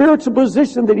 the spiritual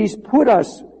position that He's put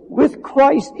us with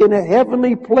Christ in a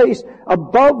heavenly place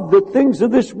above the things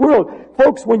of this world.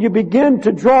 Folks, when you begin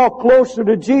to draw closer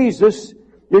to Jesus,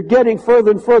 you're getting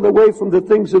further and further away from the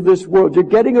things of this world. You're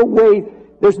getting away.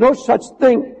 There's no such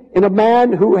thing in a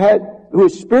man who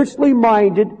is spiritually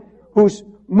minded, who's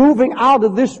moving out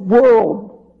of this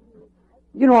world.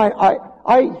 You know,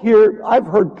 I've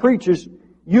heard preachers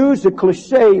use a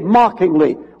cliche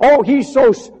mockingly. Oh, he's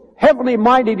so heavenly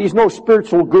minded, he's no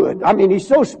spiritual good. I mean, he's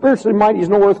so spiritually minded, he's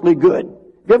no earthly good.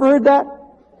 Have you ever heard that?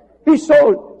 He's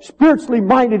so spiritually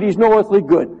minded, he's no earthly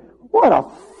good. What a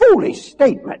foolish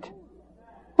statement.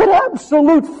 What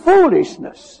absolute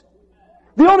foolishness.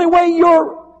 The only way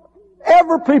you're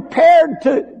ever prepared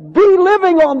to be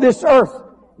living on this earth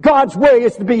God's way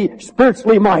is to be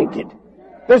spiritually minded.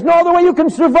 There's no other way you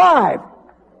can survive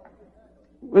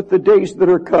with the days that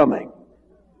are coming.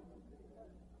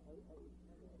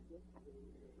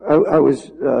 I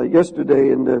was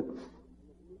yesterday in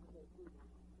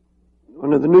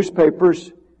one of the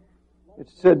newspapers. It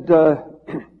said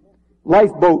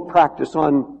lifeboat practice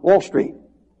on Wall Street.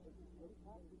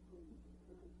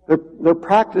 They're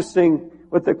practicing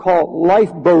what they call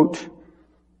lifeboat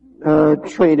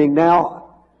training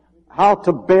now, how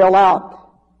to bail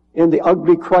out in the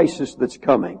ugly crisis that's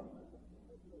coming.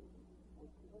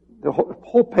 The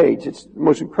whole page, it's the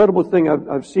most incredible thing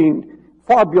I've seen,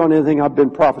 far beyond anything I've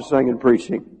been prophesying and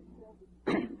preaching.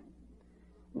 And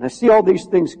I see all these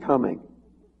things coming.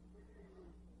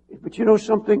 But you know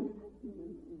something?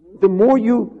 The more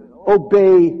you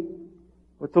obey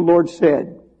what the Lord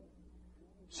said,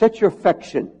 set your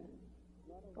affection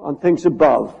on things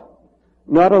above,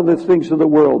 not on the things of the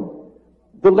world,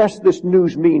 the less this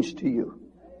news means to you.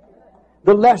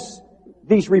 The less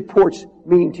these reports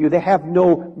mean to you. They have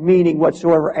no meaning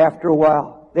whatsoever after a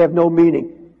while. They have no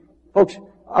meaning. Folks,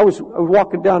 I was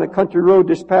walking down a country road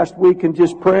this past week and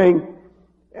just praying,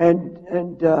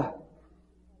 and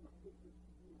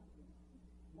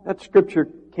that scripture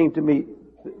came to me.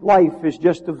 Life is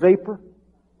just a vapor.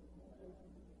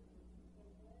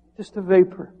 Just a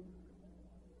vapor.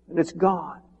 And it's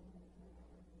gone.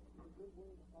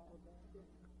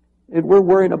 And we're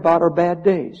worrying about our bad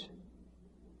days.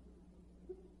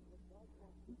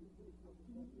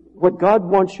 What God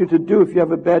wants you to do if you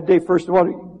have a bad day, first of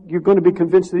all, you're going to be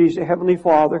convinced that He's a Heavenly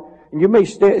Father. And you may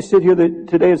sit here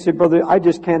today and say, brother, I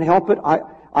just can't help it. I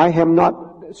am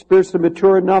not spiritually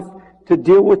mature enough to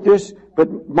deal with this.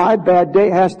 But my bad day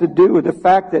has to do with the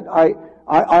fact that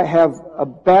I have a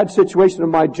bad situation in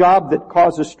my job that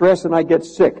causes stress and I get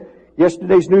sick.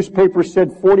 Yesterday's newspaper said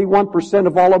 41%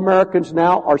 of all Americans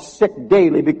now are sick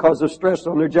daily because of stress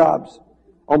on their jobs.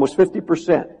 Almost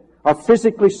 50% are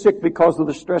physically sick because of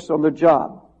the stress on their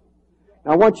job.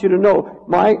 Now I want you to know,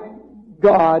 my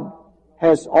God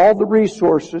has all the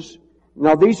resources.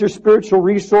 Now these are spiritual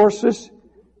resources,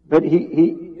 but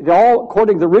they're all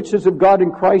according to the riches of God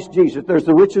in Christ Jesus. There's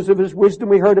the riches of His wisdom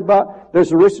we heard about. There's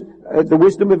the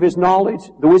wisdom of His knowledge,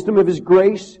 the wisdom of His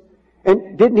grace.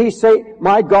 And didn't He say,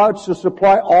 my God shall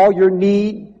supply all your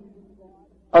need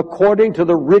according to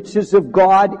the riches of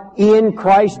God in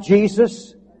Christ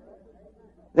Jesus?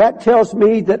 That tells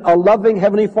me that a loving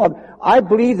Heavenly Father, I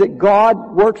believe that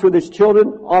God works with His children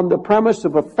on the premise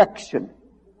of affection.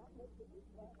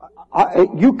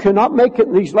 You cannot make it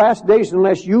in these last days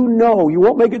unless you know. You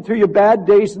won't make it through your bad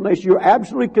days unless you're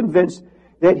absolutely convinced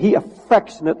that He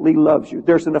affectionately loves you.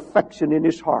 There's an affection in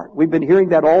His heart. We've been hearing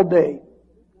that all day.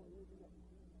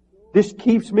 This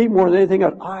keeps me more than anything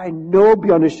else. I know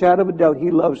beyond a shadow of a doubt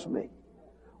He loves me.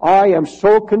 I am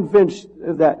so convinced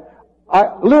of that.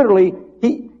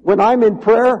 When I'm in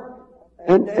prayer,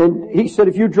 and He said,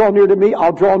 if you draw near to me,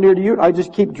 I'll draw near to you. I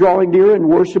just keep drawing near in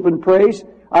worship and praise.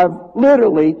 I've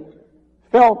literally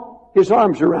felt His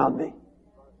arms around me.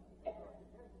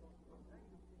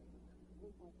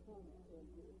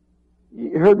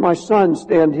 You heard my son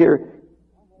stand here.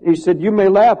 He said, you may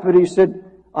laugh, but he said,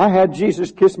 I had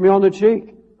Jesus kiss me on the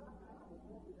cheek.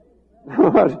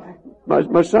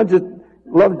 my son just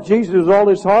loved Jesus with all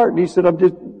his heart. And he said,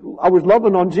 I was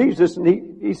loving on Jesus. And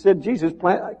he said, Jesus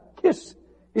plant a kiss.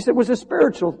 He said it was a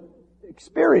spiritual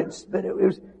experience. But it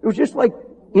was just like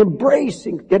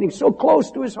embracing, getting so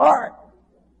close to His heart.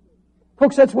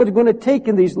 Folks, that's what it's going to take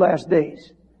in these last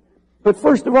days. But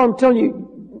first of all, I'm telling you,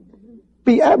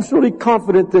 be absolutely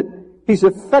confident that He's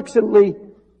affectionately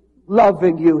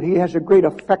loving you. He has a great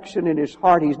affection in His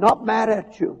heart. He's not mad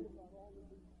at you.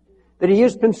 That He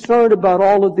is concerned about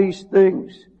all of these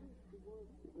things.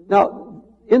 Now,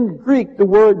 in Greek, the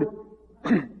word,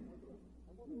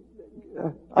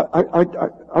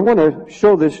 I want to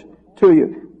show this to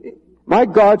you. My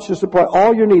God shall supply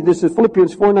all your need. This is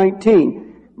Philippians 4:19.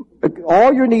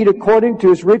 All your need according to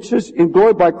His riches in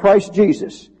glory by Christ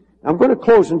Jesus. I'm going to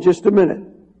close in just a minute.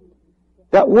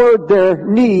 That word there,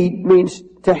 need, means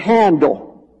to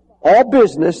handle all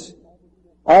business,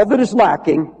 all that is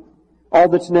lacking, all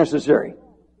that's necessary.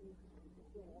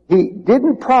 He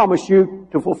didn't promise you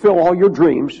to fulfill all your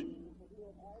dreams.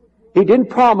 He didn't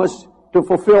promise to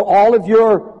fulfill all of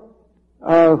your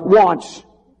wants.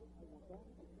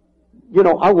 You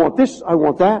know, I want this, I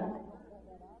want that.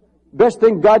 Best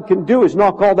thing God can do is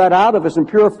knock all that out of us and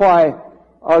purify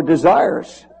our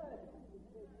desires.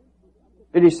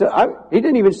 And He said, He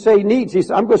didn't even say needs. He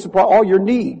said, I'm going to supply all your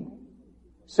need.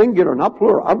 Singular, not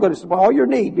plural. I'm going to supply all your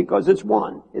need because it's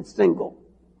one. It's single.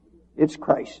 It's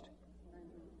Christ.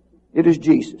 It is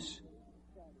Jesus.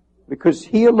 Because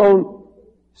He alone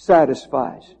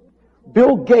satisfies.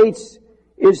 Bill Gates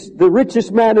is the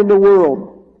richest man in the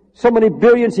world. So many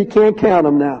billions he can't count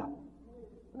them now.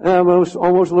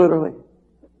 Almost literally.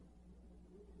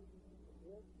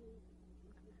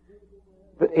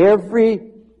 But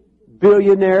every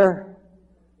billionaire,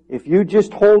 if you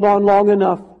just hold on long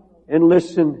enough and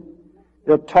listen,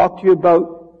 they'll talk to you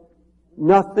about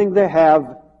nothing they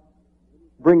have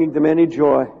bringing them any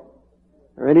joy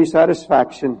or any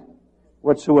satisfaction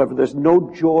whatsoever. There's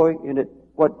no joy in it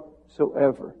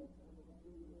whatsoever.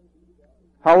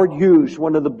 Howard Hughes,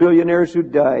 one of the billionaires who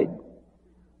died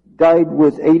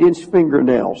with 8-inch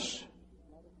fingernails.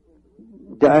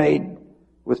 Died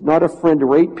with not a friend. There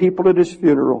were 8 people at his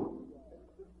funeral.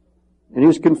 In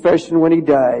his confession when he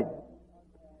died,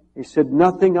 he said,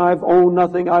 nothing I've owned,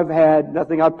 nothing I've had,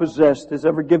 nothing I've possessed has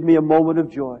ever given me a moment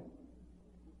of joy,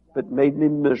 but made me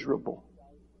miserable.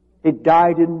 He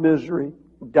died in misery,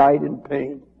 died in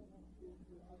pain.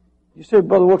 You say,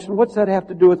 Brother Wilkerson, what's that have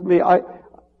to do with me?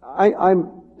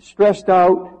 I'm stressed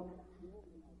out.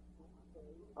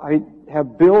 I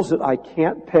have bills that I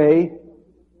can't pay.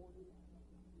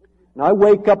 And I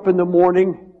wake up in the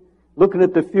morning looking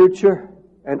at the future,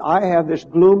 and I have this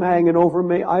gloom hanging over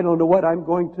me. I don't know what I'm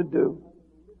going to do.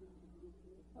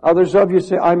 Others of you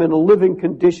say, I'm in a living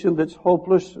condition that's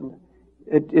hopeless, and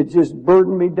it just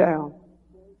burdened me down.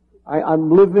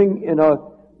 I'm living in a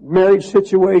marriage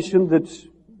situation that's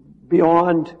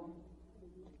beyond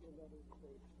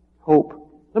hope.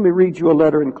 Let me read you a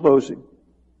letter in closing.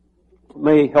 It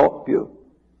may help you.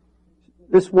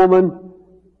 This woman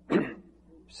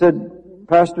said,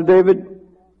 Pastor David,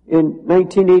 in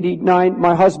 1989,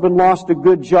 my husband lost a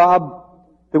good job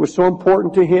that was so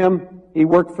important to him. He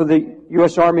worked for the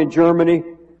U.S. Army in Germany.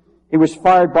 He was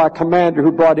fired by a commander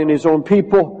who brought in his own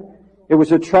people. It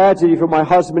was a tragedy for my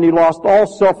husband. He lost all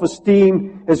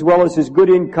self-esteem as well as his good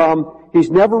income.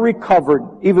 He's never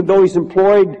recovered. Even though he's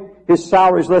employed, his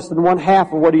salary is less than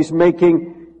 1/2 of what he's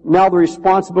making. Now the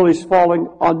responsibility is falling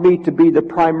on me to be the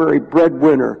primary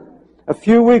breadwinner. A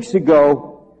few weeks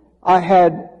ago, I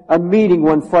had a meeting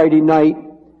one Friday night,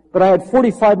 but I had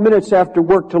 45 minutes after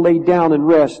work to lay down and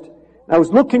rest. I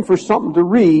was looking for something to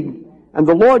read, and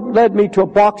the Lord led me to a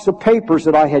box of papers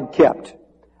that I had kept.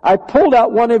 I pulled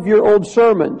out one of your old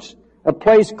sermons, a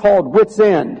place called Wit's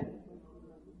End,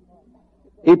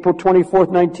 April 24th,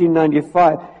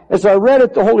 1995. As I read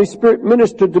it, the Holy Spirit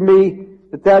ministered to me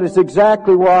that is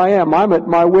exactly where I am. I'm at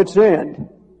my wit's end.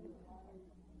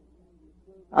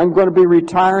 I'm going to be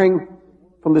retiring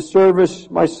from the service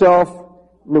myself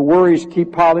and the worries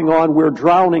keep piling on. We're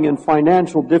drowning in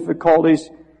financial difficulties.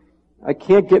 I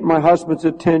can't get my husband's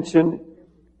attention.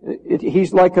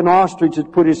 He's like an ostrich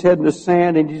that put his head in the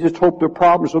sand and you just hope the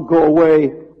problems will go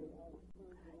away.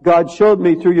 God showed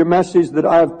me through your message that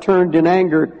I have turned in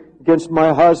anger against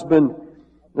my husband,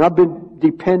 and I've been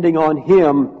depending on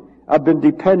him. I've been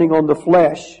depending on the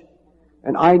flesh,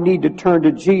 and I need to turn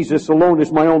to Jesus alone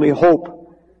as my only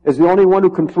hope, as the only one who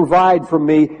can provide for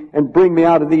me and bring me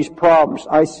out of these problems.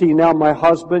 I see now my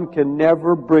husband can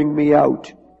never bring me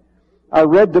out. I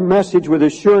read the message with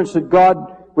assurance that God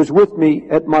was with me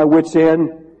at my wit's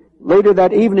end. Later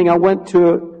that evening I went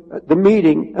to the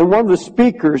meeting, and one of the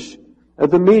speakers at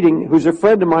the meeting, who's a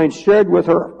friend of mine, shared with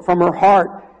her from her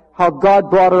heart how God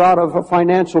brought her out of a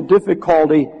financial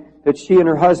difficulty that she and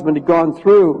her husband had gone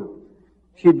through.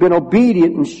 She had been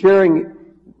obedient in sharing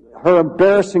her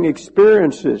embarrassing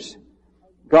experiences.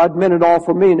 God meant it all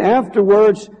for me. And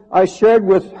afterwards, I shared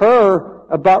with her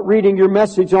about reading your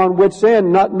message on Wit's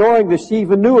End, not knowing that she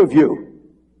even knew of you,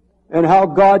 and how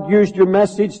God used your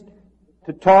message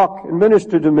to talk and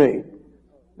minister to me.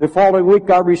 The following week,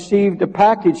 I received a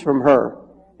package from her.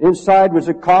 Inside was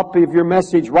a copy of your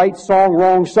message, Right Song,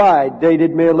 Wrong Side,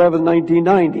 dated May 11,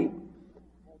 1990.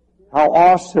 How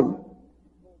awesome.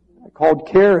 I called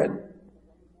Karen.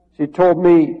 She told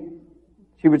me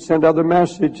she would send other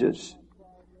messages.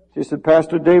 She said,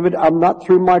 Pastor David, I'm not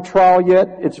through my trial yet.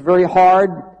 It's very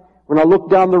hard. When I look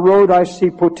down the road, I see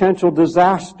potential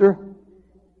disaster,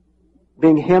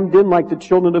 being hemmed in like the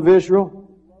children of Israel.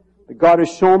 But God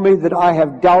has shown me that I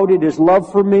have doubted His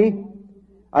love for me.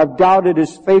 I've doubted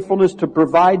His faithfulness to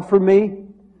provide for me.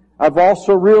 I've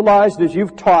also realized, as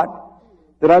you've taught,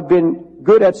 that I've been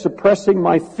good at suppressing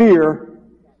my fear,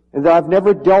 and that I've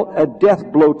never dealt a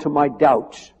death blow to my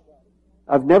doubts.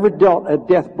 I've never dealt a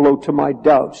death blow to my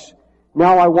doubts.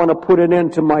 Now I want to put an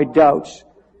end to my doubts.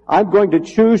 I'm going to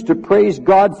choose to praise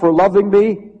God for loving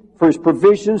me, for His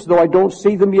provisions, though I don't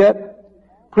see them yet.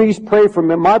 Please pray for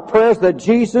me. My prayer is that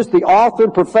Jesus, the author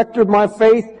and perfecter of my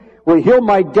faith, will heal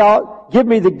my doubt, give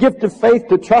me the gift of faith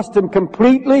to trust Him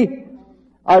completely.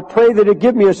 I pray that He'll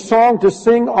give me a song to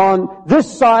sing on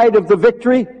this side of the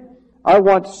victory. I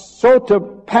want so to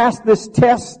pass this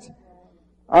test.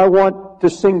 I want to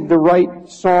sing the right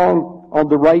song on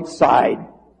the right side,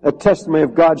 a testimony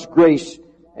of God's grace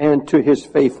and to His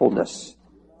faithfulness.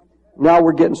 Now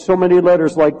we're getting so many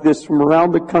letters like this from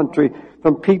around the country,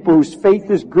 from people whose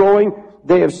faith is growing.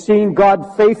 They have seen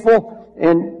God faithful,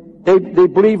 and they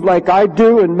believe like I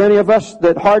do, and many of us,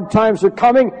 that hard times are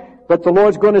coming, but the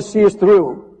Lord's going to see us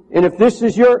through. And if this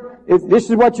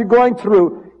is what you're going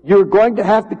through, you're going to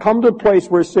have to come to a place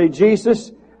where you say,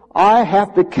 Jesus, I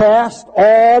have to cast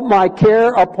all my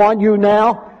care upon you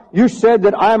now. You said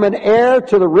that I'm an heir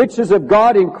to the riches of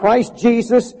God in Christ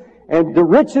Jesus, and the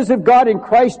riches of God in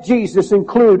Christ Jesus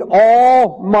include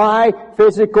all my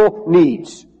physical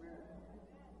needs.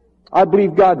 I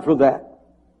believe God for that.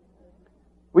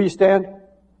 Will you stand?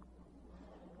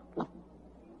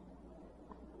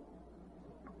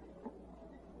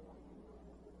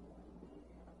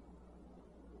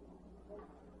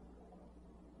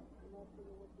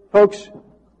 Folks,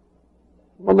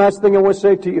 one last thing I want to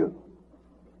say to you.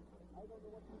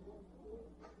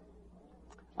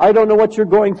 I don't know what you're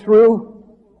going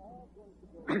through,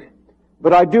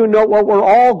 but I do know what we're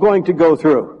all going to go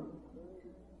through.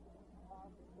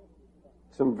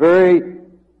 Some very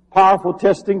powerful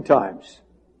testing times.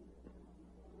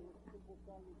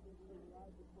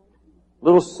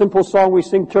 Little simple song we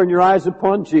sing, Turn Your Eyes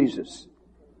Upon Jesus.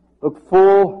 Look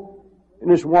full in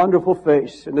His wonderful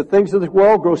face, and the things of this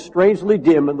world grow strangely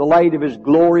dim in the light of His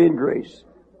glory and grace.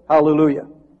 Hallelujah.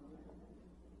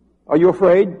 Are you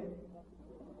afraid?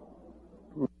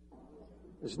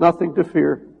 There's nothing to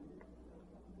fear.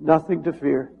 Nothing to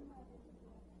fear.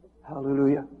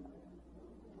 Hallelujah.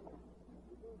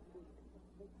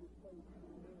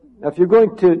 Now, if you're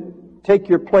going to take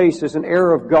your place as an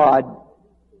heir of God,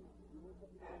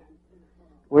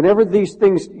 whenever these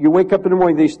things, you wake up in the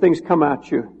morning, these things come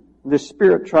at you, the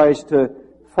Spirit tries to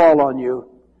fall on you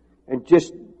and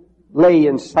just lay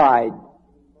inside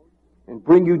and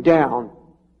bring you down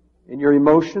in your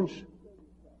emotions,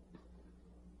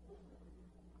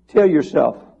 tell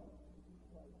yourself,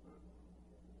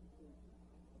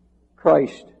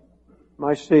 Christ,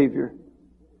 my Savior,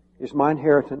 is my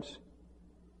inheritance.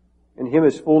 In Him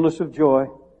is fullness of joy,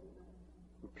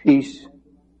 peace,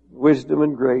 wisdom,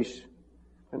 and grace,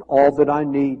 and all that I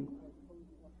need.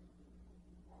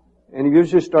 And you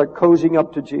just start cozying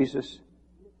up to Jesus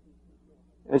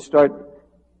and start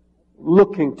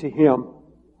looking to Him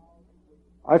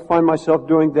I find myself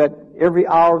doing that every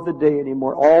hour of the day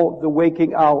anymore, all the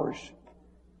waking hours.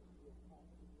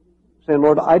 Saying,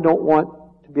 Lord, I don't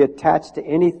want to be attached to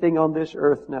anything on this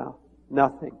earth now.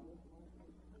 Nothing.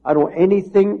 I don't want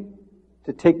anything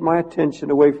to take my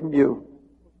attention away from you.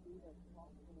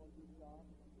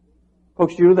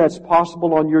 Folks, you know that's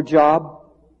possible on your job.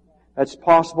 That's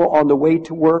possible on the way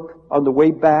to work, on the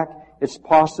way back. It's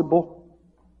possible.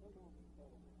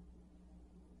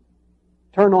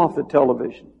 Turn off the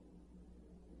television.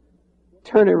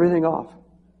 Turn everything off.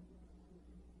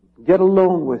 Get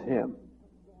alone with Him.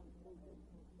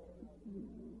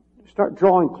 Start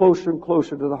drawing closer and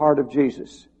closer to the heart of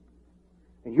Jesus.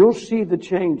 And you'll see the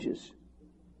changes.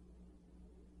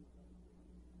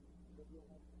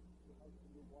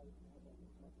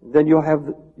 Then you'll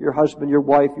have your husband, your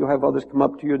wife, you'll have others come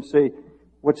up to you and say,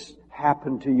 what's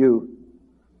happened to you?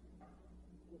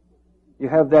 You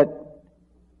have that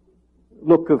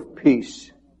look of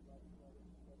peace.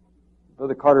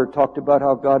 Brother Carter talked about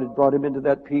how God had brought him into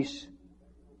that peace.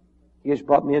 He has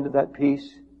brought me into that peace.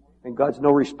 And God's no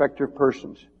respecter of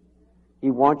persons. He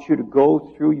wants you to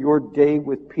go through your day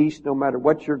with peace no matter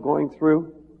what you're going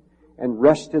through, and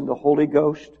rest in the Holy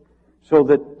Ghost, so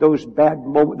that those bad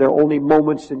moments, they're only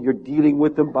moments, and you're dealing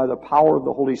with them by the power of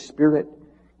the Holy Spirit.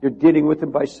 You're dealing with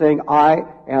them by saying, I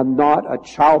am not a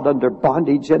child under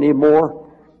bondage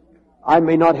anymore. I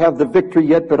may not have the victory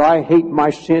yet, but I hate my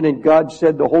sin, and God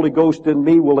said the Holy Ghost in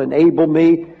me will enable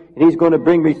me, and He's going to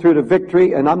bring me through to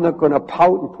victory, and I'm not going to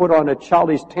pout and put on a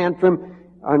childish tantrum,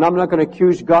 and I'm not going to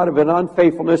accuse God of an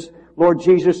unfaithfulness. Lord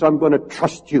Jesus, I'm going to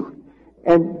trust you.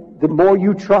 And the more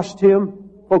you trust Him,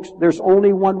 folks, there's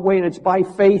only one way, and it's by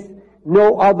faith.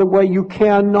 No other way. You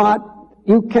cannot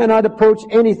approach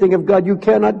anything of God. You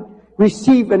cannot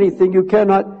receive anything. You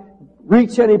cannot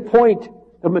reach any point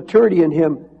of maturity in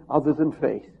Him other than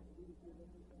faith.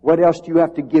 What else do you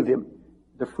have to give Him?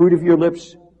 The fruit of your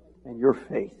lips and your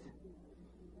faith.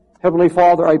 Heavenly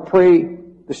Father, I pray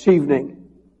this evening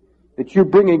that you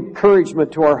bring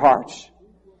encouragement to our hearts,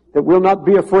 that we'll not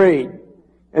be afraid,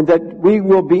 and that we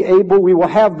will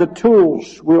have the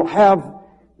tools, we'll have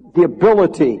the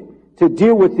ability to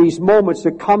deal with these moments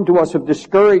that come to us of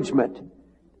discouragement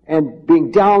and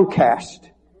being downcast.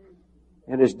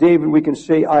 And as David, we can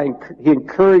say, he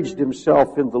encouraged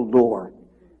himself in the Lord.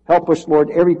 Help us, Lord,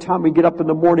 every time we get up in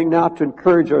the morning now to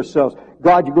encourage ourselves.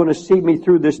 God, you're going to see me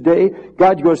through this day.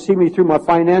 God, you're going to see me through my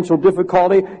financial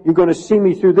difficulty. You're going to see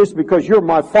me through this because you're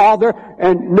my Father,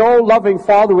 and no loving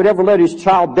Father would ever let his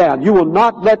child down. You will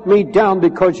not let me down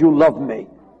because you love me.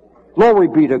 Glory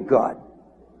be to God.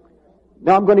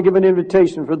 Now I'm going to give an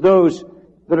invitation for those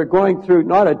that are going through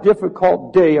not a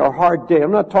difficult day or hard day.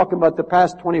 I'm not talking about the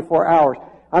past 24 hours.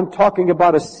 I'm talking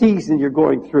about a season you're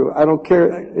going through. I don't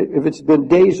care if it's been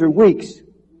days or weeks.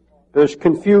 There's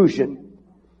confusion.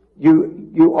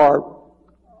 You are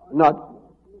not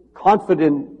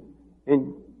confident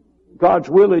in God's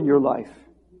will in your life.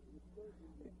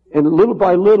 And little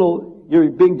by little, you're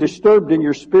being disturbed in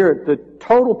your spirit. The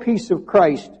total peace of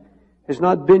Christ has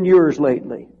not been yours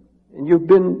lately. And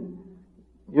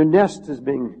your nest is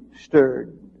being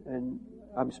stirred. And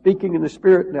I'm speaking in the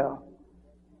Spirit now,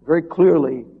 very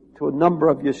clearly to a number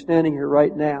of you standing here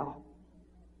right now.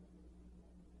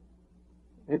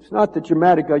 It's not that you're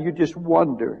mad at God, you just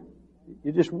wonder.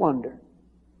 You just wonder.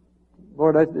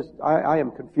 Lord, I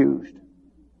am confused.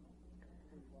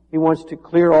 He wants to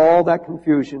clear all that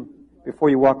confusion before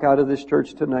you walk out of this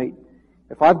church tonight.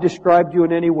 If I've described you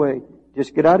in any way,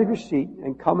 just get out of your seat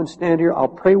and come and stand here. I'll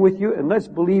pray with you, and let's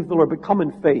believe the Lord, but come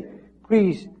in faith.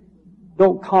 Please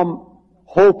don't come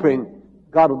hoping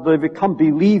God will deliver. Come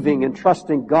believing and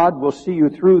trusting God will see you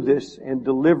through this and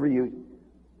deliver you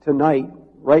tonight,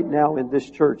 right now in this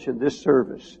church, in this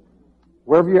service.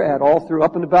 Wherever you're at, all through,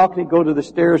 up in the balcony, go to the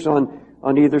stairs on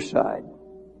either side.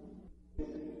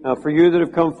 Now, for you that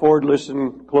have come forward,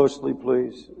 listen closely,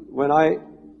 please. When I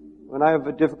have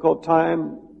a difficult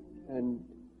time and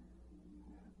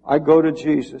I go to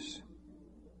Jesus,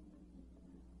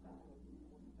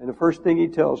 and the first thing He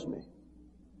tells me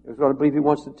is what I believe He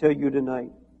wants to tell you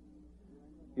tonight.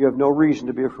 You have no reason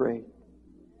to be afraid.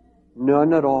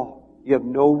 None at all. You have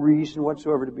no reason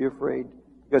whatsoever to be afraid,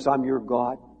 because I'm your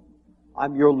God.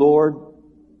 I'm your Lord,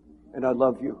 and I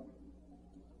love you.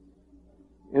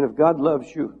 And if God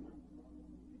loves you,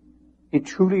 He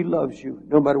truly loves you,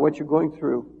 no matter what you're going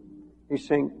through. He's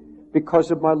saying, because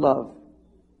of my love,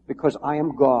 because I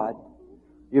am God,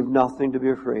 you have nothing to be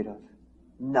afraid of.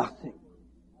 Nothing.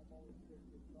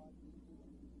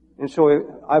 And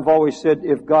so I've always said,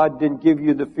 if God didn't give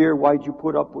you the fear, why'd you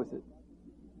put up with it?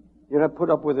 You're not put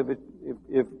up with it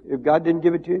if God didn't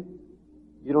give it to you.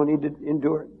 You don't need to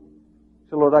endure it.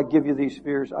 So Lord, I give you these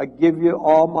fears. I give you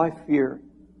all my fear.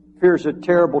 Fear is a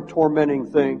terrible,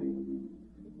 tormenting thing.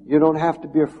 You don't have to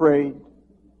be afraid.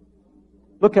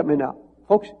 Look at me now.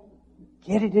 Folks,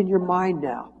 get it in your mind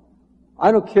now.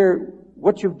 I don't care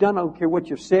what you've done. I don't care what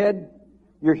you've said.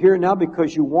 You're here now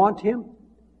because you want Him.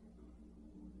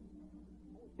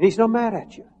 And He's not mad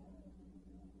at you.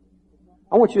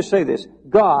 I want you to say this.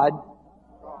 God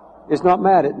is not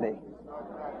mad at me.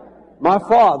 My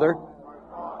Father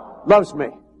loves me.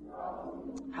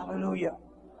 Hallelujah.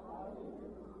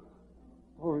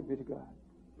 Glory be to God.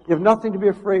 You have nothing to be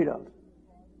afraid of.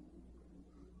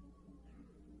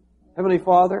 Heavenly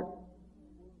Father,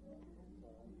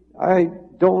 I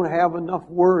don't have enough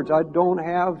words. I don't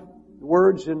have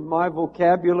words in my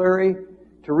vocabulary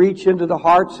to reach into the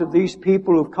hearts of these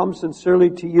people who have come sincerely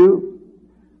to you.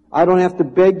 I don't have to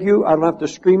beg you. I don't have to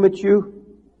scream at you.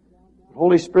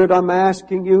 Holy Spirit, I'm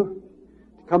asking you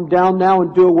to come down now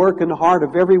and do a work in the heart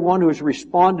of everyone who has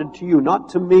responded to you, not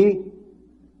to me,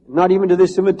 not even to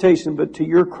this invitation, but to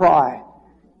your cry,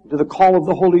 to the call of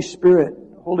the Holy Spirit.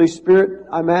 Holy Spirit,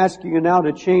 I'm asking you now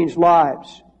to change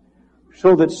lives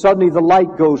so that suddenly the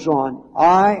light goes on.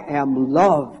 I am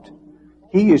loved.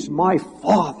 He is my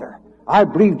Father. I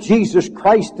believe Jesus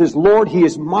Christ is Lord. He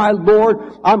is my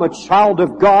Lord. I'm a child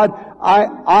of God.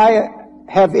 I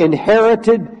have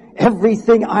inherited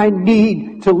everything I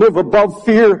need to live above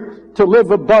fear, to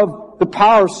live above the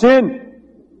power of sin.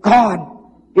 God,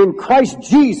 in Christ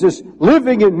Jesus,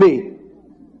 living in me,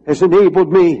 has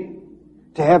enabled me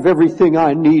to have everything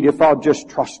I need if I'll just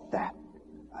trust that.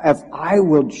 If I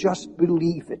will just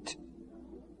believe it.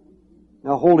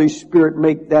 Now, Holy Spirit,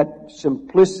 make that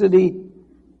simplicity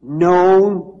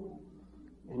known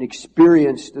and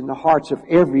experienced in the hearts of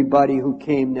everybody who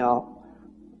came now.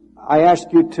 I ask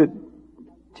you to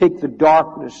take the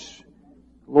darkness,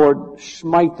 Lord,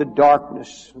 smite the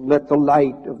darkness, and let the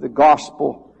light of the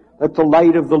gospel, let the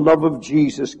light of the love of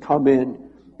Jesus come in.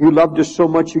 You loved us so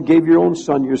much you gave your own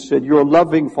Son. You said, you're a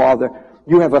loving Father.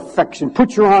 You have affection.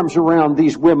 Put your arms around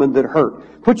these women that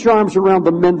hurt. Put your arms around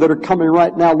the men that are coming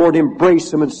right now. Lord, embrace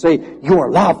them and say, you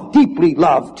are loved, deeply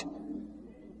loved.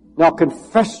 Now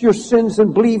confess your sins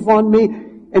and believe on me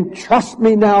and trust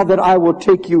me now that I will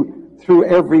take you through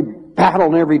every battle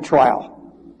and every trial.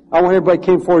 I want everybody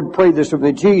came forward and pray this with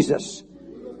me. Jesus,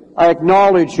 I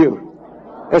acknowledge you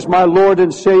as my Lord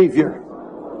and Savior.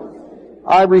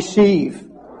 I receive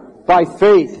by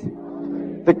faith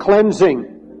the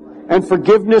cleansing and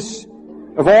forgiveness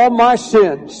of all my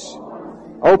sins.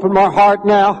 Open my heart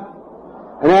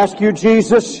now and ask you,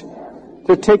 Jesus,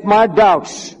 to take my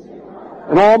doubts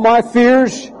and all my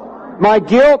fears, my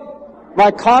guilt,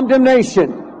 my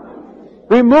condemnation.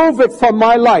 Remove it from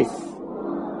my life.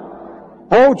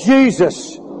 Oh,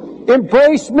 Jesus,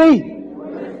 embrace me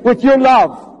with your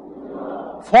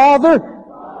love. Father,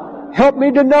 help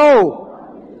me to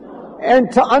know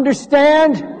and to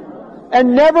understand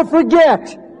and never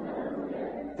forget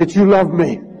that you love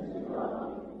me.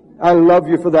 I love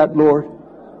you for that, Lord.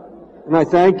 And I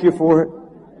thank you for it.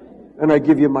 And I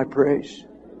give you my praise.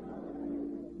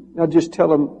 Now just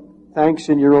tell him thanks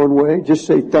in your own way. Just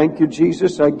say, thank you,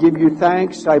 Jesus. I give you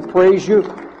thanks. I praise you.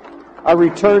 I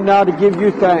return now to give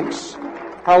you thanks.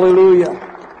 Hallelujah.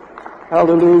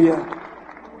 Hallelujah.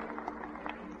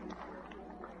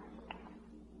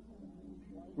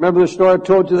 Remember the story I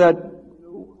told you, that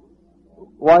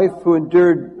wife who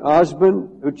endured a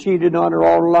husband who cheated on her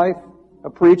all her life,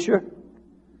 a preacher,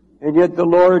 and yet the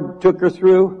Lord took her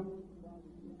through.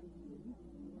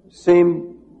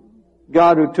 Same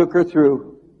God who took her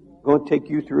through, going to take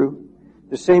you through.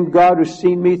 The same God who's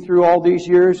seen me through all these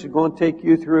years is going to take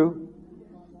you through.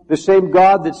 The same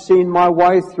God that's seen my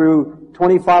wife through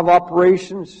 25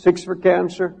 operations, 6 for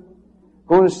cancer,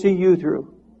 going to see you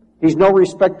through. He's no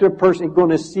respecter of person. He's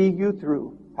going to see you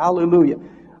through. Hallelujah.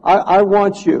 I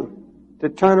want you to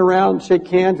turn around and shake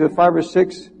hands with 5 or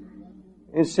 6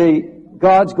 and say,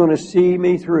 God's going to see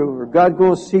me through, or God's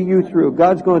going to see you through.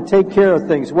 God's going to take care of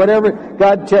things. Whatever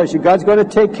God tells you, God's going to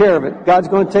take care of it. God's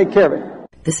going to take care of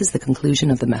it. This is the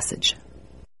conclusion of the message.